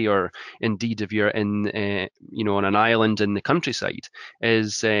city or indeed if you're in on an island in the countryside,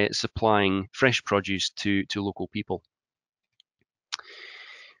 is supplying fresh produce to local people.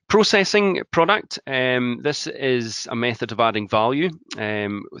 Processing product. This is a method of adding value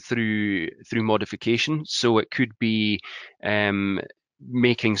through modification. So it could be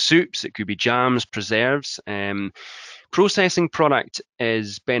making soups, it could be jams, preserves. Processing product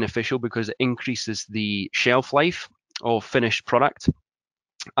is beneficial because it increases the shelf life of finished product.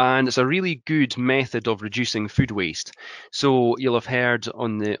 And it's a really good method of reducing food waste. So you'll have heard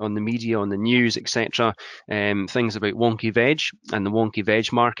on the media, on the news, etc., things about wonky veg and the wonky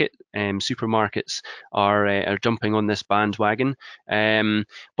veg market. Supermarkets are jumping on this bandwagon.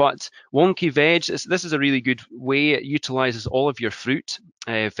 But wonky veg, this is a really good way. It utilizes all of your fruit,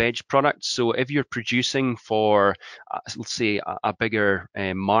 veg products. So if you're producing for, let's say, a bigger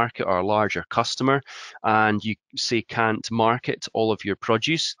market or a larger customer, and you say can't market all of your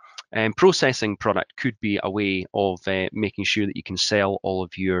produce, processing product could be a way of making sure that you can sell all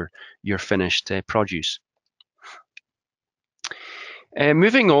of your finished produce.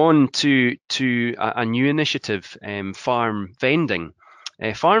 Moving on to a new initiative, farm vending.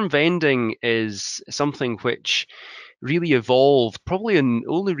 Farm vending is something which really evolved probably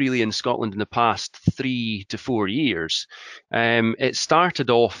only really in Scotland in the past 3 to 4 years. It started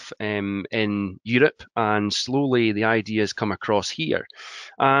off in Europe, and slowly the ideas come across here.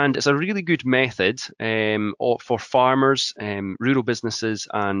 And it's a really good method for farmers, rural businesses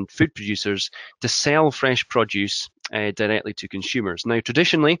and food producers to sell fresh produce directly to consumers. Now,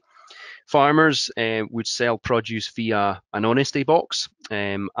 traditionally, farmers would sell produce via an honesty box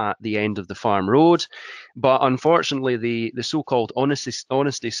at the end of the farm road, but unfortunately the so-called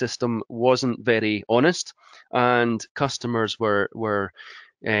honesty system wasn't very honest, and customers were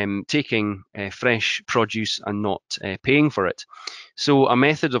taking fresh produce and not paying for it. So a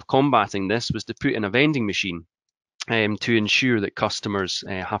method of combating this was to put in a vending machine to ensure that customers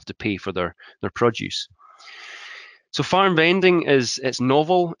have to pay for their produce. So farm vending it's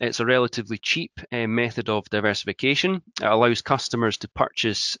novel. It's a relatively cheap method of diversification. It allows customers to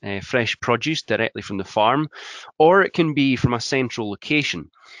purchase fresh produce directly from the farm, or it can be from a central location.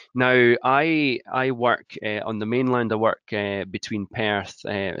 Now, I work on the mainland. I work between Perth,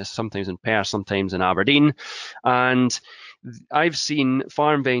 sometimes in Perth, sometimes in Aberdeen, and I've seen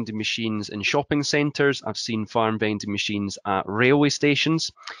farm vending machines in shopping centres. I've seen farm vending machines at railway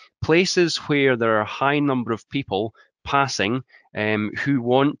stations, places where there are a high number of people passing who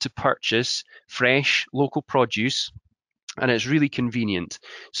want to purchase fresh local produce, and it's really convenient.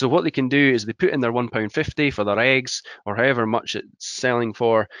 So what they can do is they put in their £1.50 for their eggs or however much it's selling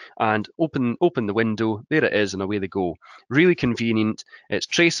for, and open the window. There it is, and away they go. Really convenient. It's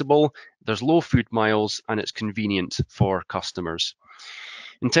traceable. There's low food miles, and it's convenient for customers.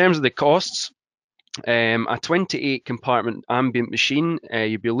 In terms of the costs, a 28 compartment ambient machine,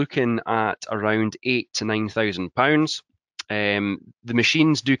 you'd be looking at around £8,000 to £9,000. The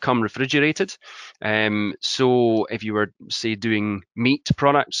machines do come refrigerated. So if you were, say, doing meat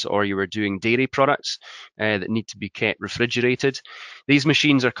products or you were doing dairy products that need to be kept refrigerated, these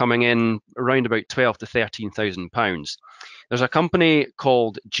machines are coming in around about £12,000 to £13,000. There's a company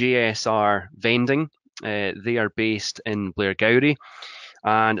called JSR Vending. They are based in Blairgowrie,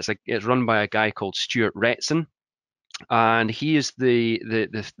 and it's run by a guy called Stuart Retson. And he is the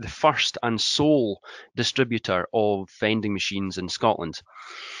first and sole distributor of vending machines in Scotland.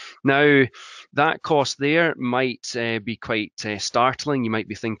 Now, that cost there might be quite startling. You might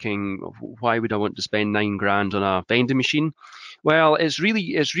be thinking, why would I want to spend £9,000 on a vending machine? Well, it's really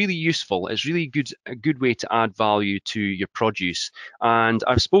useful. It's really a good way to add value to your produce. And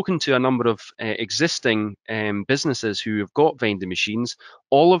I've spoken to a number of existing businesses who have got vending machines.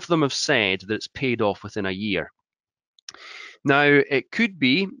 All of them have said that it's paid off within a year. Now, it could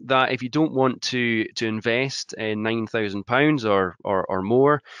be that if you don't want to invest in £9,000 or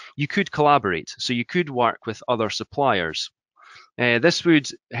more, you could collaborate. So you could work with other suppliers. This would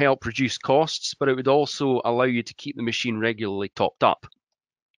help reduce costs, but it would also allow you to keep the machine regularly topped up.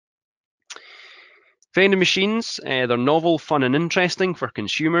 Vending machines, they're novel, fun and interesting for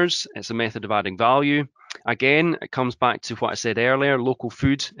consumers. It's a method of adding value. Again, it comes back to what I said earlier, local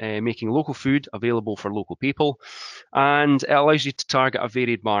food, making local food available for local people, and it allows you to target a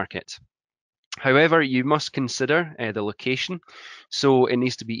varied market. However, you must consider the location. So it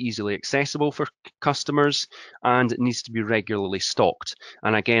needs to be easily accessible for customers, and it needs to be regularly stocked.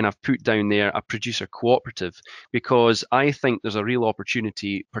 And again, I've put down there a producer cooperative, because I think there's a real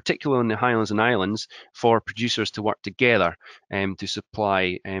opportunity, particularly in the Highlands and Islands, for producers to work together to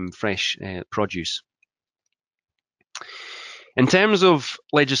supply fresh produce. In terms of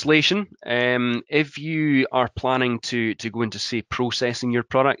legislation, if you are planning to go into, say, processing your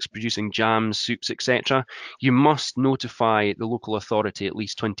products, producing jams, soups, etc., you must notify the local authority at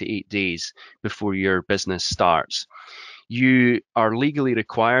least 28 days before your business starts. You are legally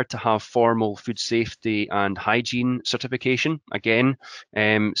required to have formal food safety and hygiene certification. Again,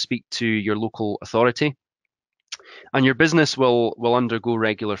 speak to your local authority. And your business will undergo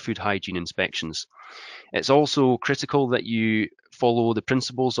regular food hygiene inspections. It's also critical that you follow the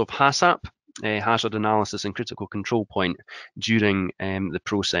principles of HACCP, Hazard Analysis and Critical Control Point, during the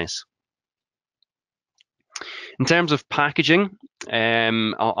process. In terms of packaging,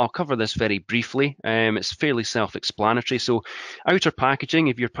 I'll cover this very briefly. It's fairly self-explanatory. So outer packaging,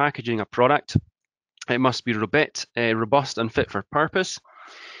 if you're packaging a product, it must be robust and fit for purpose.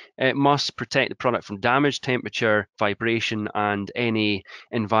 It must protect the product from damage, temperature, vibration, and any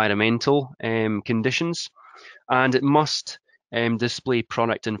environmental conditions. And it must display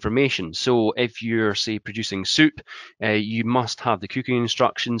product information. So if you're, say, producing soup, you must have the cooking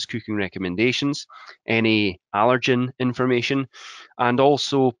instructions, cooking recommendations, any allergen information, and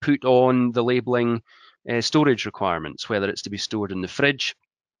also put on the labelling storage requirements, whether it's to be stored in the fridge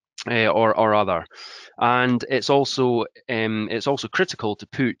or other. And it's also critical to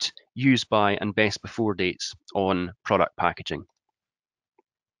put use by and best before dates on product packaging.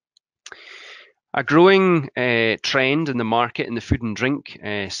 A growing trend in the market in the food and drink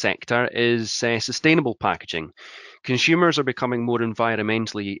sector is sustainable packaging. Consumers are becoming more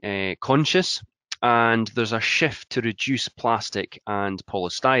environmentally conscious, and there's a shift to reduce plastic and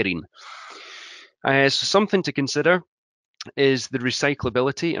polystyrene. So something to consider is the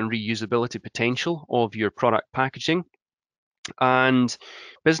recyclability and reusability potential of your product packaging. And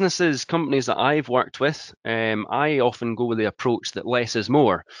companies that I've worked with, I often go with the approach that less is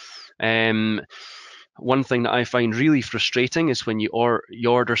more. One thing that I find really frustrating is when you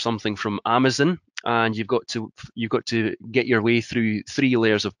order something from Amazon and you've got to get your way through 3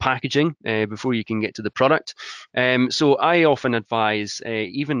 layers of packaging before you can get to the product. So I often advise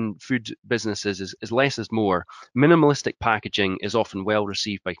even food businesses is less is more. Minimalistic packaging is often well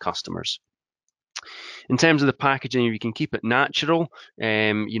received by customers. In terms of the packaging, you can keep it natural,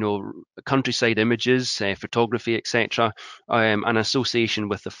 countryside images, photography, etc. An association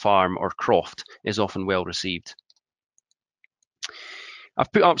with the farm or croft is often well received.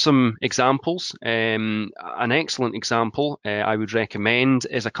 I've put up some examples. An excellent example I would recommend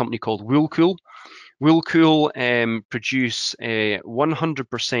is a company called Woolcool. Woolcool produce 100%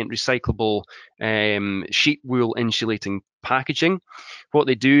 recyclable sheep wool insulating packaging. What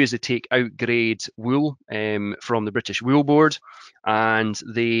they do is they take outgrade wool from the British Wool Board, and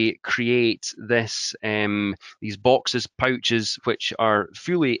they create these boxes, pouches, which are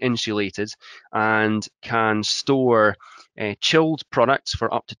fully insulated and can store chilled products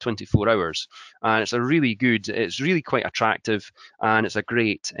for up to 24 hours. And it's really quite attractive, and it's a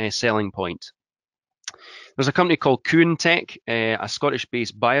great selling point. There's a company called Kuhn-Tech, a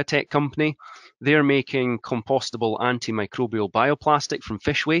Scottish-based biotech company. They're making compostable antimicrobial bioplastic from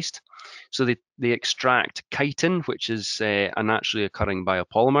fish waste. So they extract chitin, which is a naturally occurring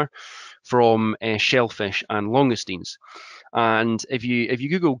biopolymer, from shellfish and langoustines. And if you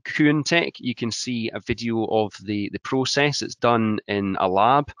Google Kuhn-Tech, you can see a video of the process. It's done in a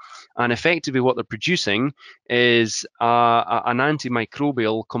lab, and effectively what they're producing is an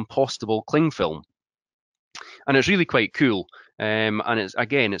antimicrobial compostable cling film. And it's really quite cool, and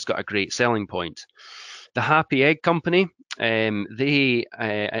it's got a great selling point. The Happy Egg Company, they,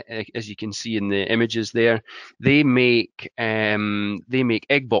 as you can see in the images there, they make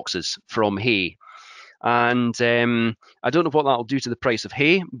egg boxes from hay. And I don't know what that'll do to the price of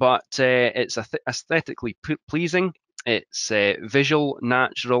hay, but it's aesthetically pleasing. It's visual,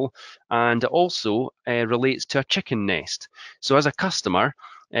 natural, and it also relates to a chicken nest. So as a customer,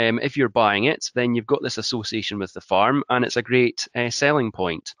 if you're buying it, then you've got this association with the farm, and it's a great selling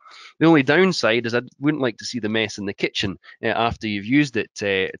point. The only downside is I wouldn't like to see the mess in the kitchen after you've used it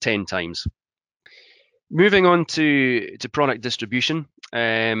 10 times. Moving on to product distribution.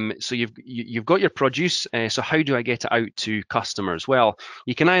 So you've got your produce. So how do I get it out to customers? Well,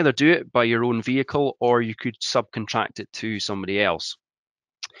 you can either do it by your own vehicle, or you could subcontract it to somebody else.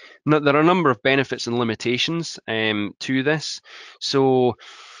 Now, there are a number of benefits and limitations to this. So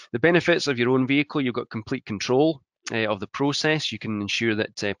the benefits of your own vehicle: you've got complete control of the process. You can ensure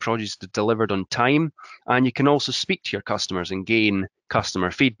that produce is delivered on time, and you can also speak to your customers and gain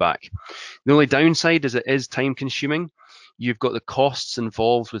customer feedback. The only downside is it is time consuming. You've got the costs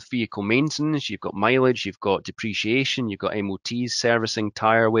involved with vehicle maintenance, you've got mileage, you've got depreciation, you've got MOTs, servicing,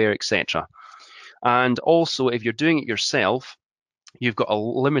 tyre wear, etc. And also, if you're doing it yourself, you've got a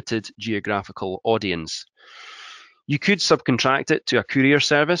limited geographical audience. You could subcontract it to a courier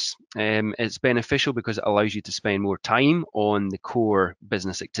service. It's beneficial because it allows you to spend more time on the core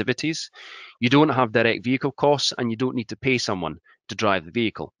business activities. You don't have direct vehicle costs, and you don't need to pay someone to drive the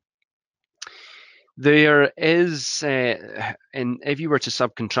vehicle. There is, and if you were to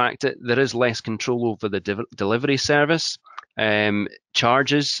subcontract it, there is less control over the delivery service.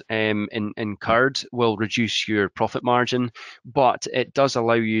 Charges incurred will reduce your profit margin, but it does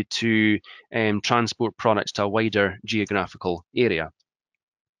allow you to transport products to a wider geographical area.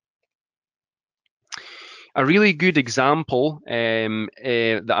 A really good example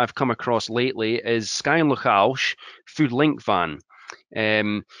that I've come across lately is Skye and Lochaus Food Link Van.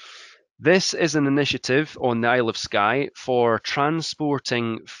 This is an initiative on the Isle of Skye for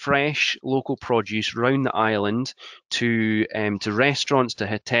transporting fresh local produce around the island to restaurants, to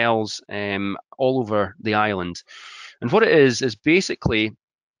hotels all over the island. And what it is basically,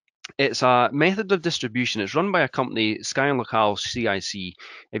 it's a method of distribution. It's run by a company, Skye and Lochaus CIC.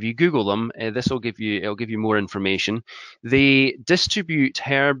 If you Google them, it'll give you more information. They distribute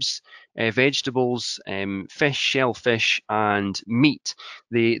herbs, vegetables, fish, shellfish, and meat.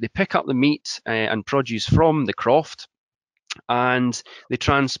 They pick up the meat and produce from the croft, and they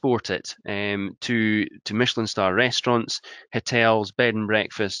transport it to Michelin star restaurants, hotels, bed and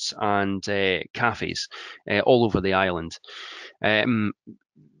breakfasts, and cafes all over the island.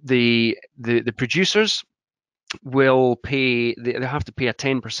 The producers will pay, they have to pay a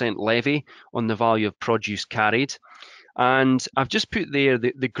 10% levy on the value of produce carried. And I've just put there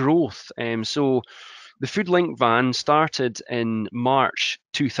the growth. So the Food Link van started in March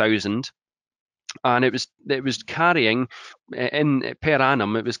 2000, and it was carrying in per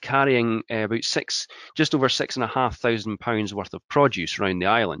annum, it was carrying about just over £6,500 worth of produce around the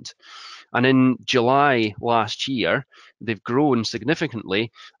island. And in July last year, they've grown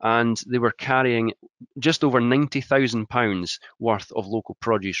significantly, and they were carrying just over £90,000 worth of local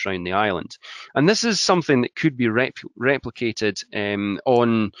produce around the island. And this is something that could be replicated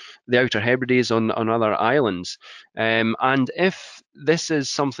on the Outer Hebrides, on other islands. And if this is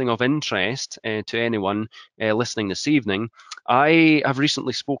something of interest to anyone listening this evening, I have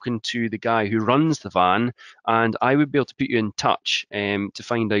recently spoken to the guy who runs the van, and I would be able to put you in touch to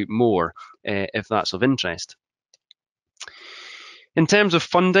find out more if that's of interest. In terms of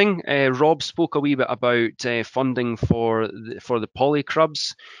funding, Rob spoke a wee bit about funding for the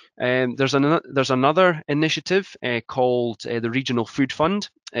polycrubs. There's another initiative called the Regional Food Fund.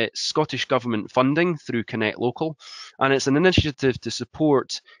 It's Scottish Government funding through Connect Local, and it's an initiative to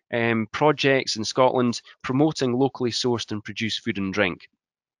support projects in Scotland promoting locally sourced and produced food and drink.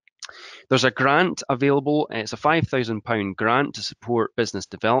 There's a grant available. It's a £5,000 grant to support business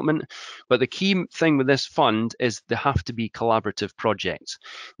development. But the key thing with this fund is they have to be collaborative projects.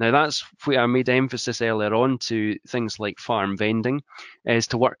 Now, that's where I made emphasis earlier on to things like farm vending, is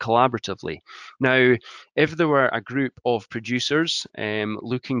to work collaboratively. Now, if there were a group of producers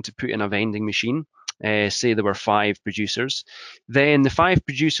looking to put in a vending machine, say there were 5 producers, then the 5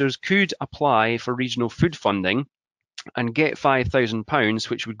 producers could apply for regional food funding and get £5,000,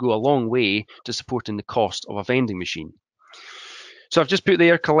 which would go a long way to supporting the cost of a vending machine. So I've just put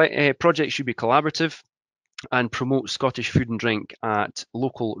there, projects should be collaborative and promote Scottish food and drink at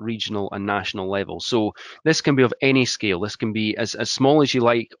local, regional and national level. So this can be of any scale. This can be as small as you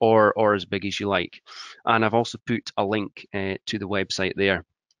like or as big as you like. And I've also put a link to the website there.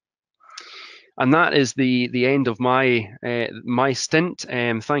 And that is the end of my my stint.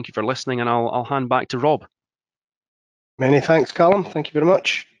 Thank you for listening, and I'll hand back to Rob. Many thanks, Callum. Thank you very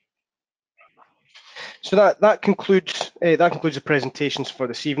much. So that concludes the presentations for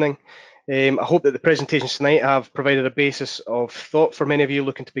this evening. I hope that the presentations tonight have provided a basis of thought for many of you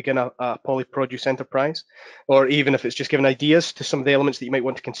looking to begin a polyproduce enterprise, or even if it's just given ideas to some of the elements that you might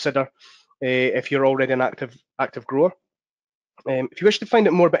want to consider if you're already an active grower. If you wish to find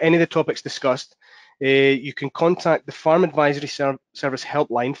out more about any of the topics discussed, you can contact the Farm Advisory Service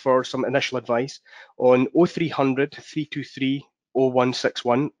helpline for some initial advice on 0300 323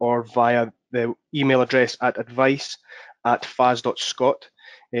 0161 or via the email address at advice@fas.scot.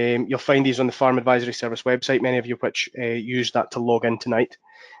 You'll find these on the Farm Advisory Service website, many of you which use that to log in tonight.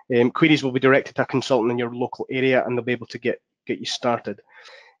 Queries will be directed to a consultant in your local area, and they'll be able to get you started.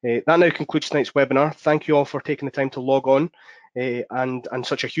 That now concludes tonight's webinar. Thank you all for taking the time to log on and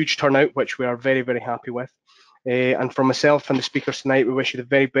such a huge turnout, which we are very, very happy with. And from myself and the speakers tonight, we wish you the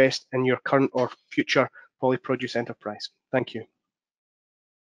very best in your current or future polyproduce enterprise. Thank you.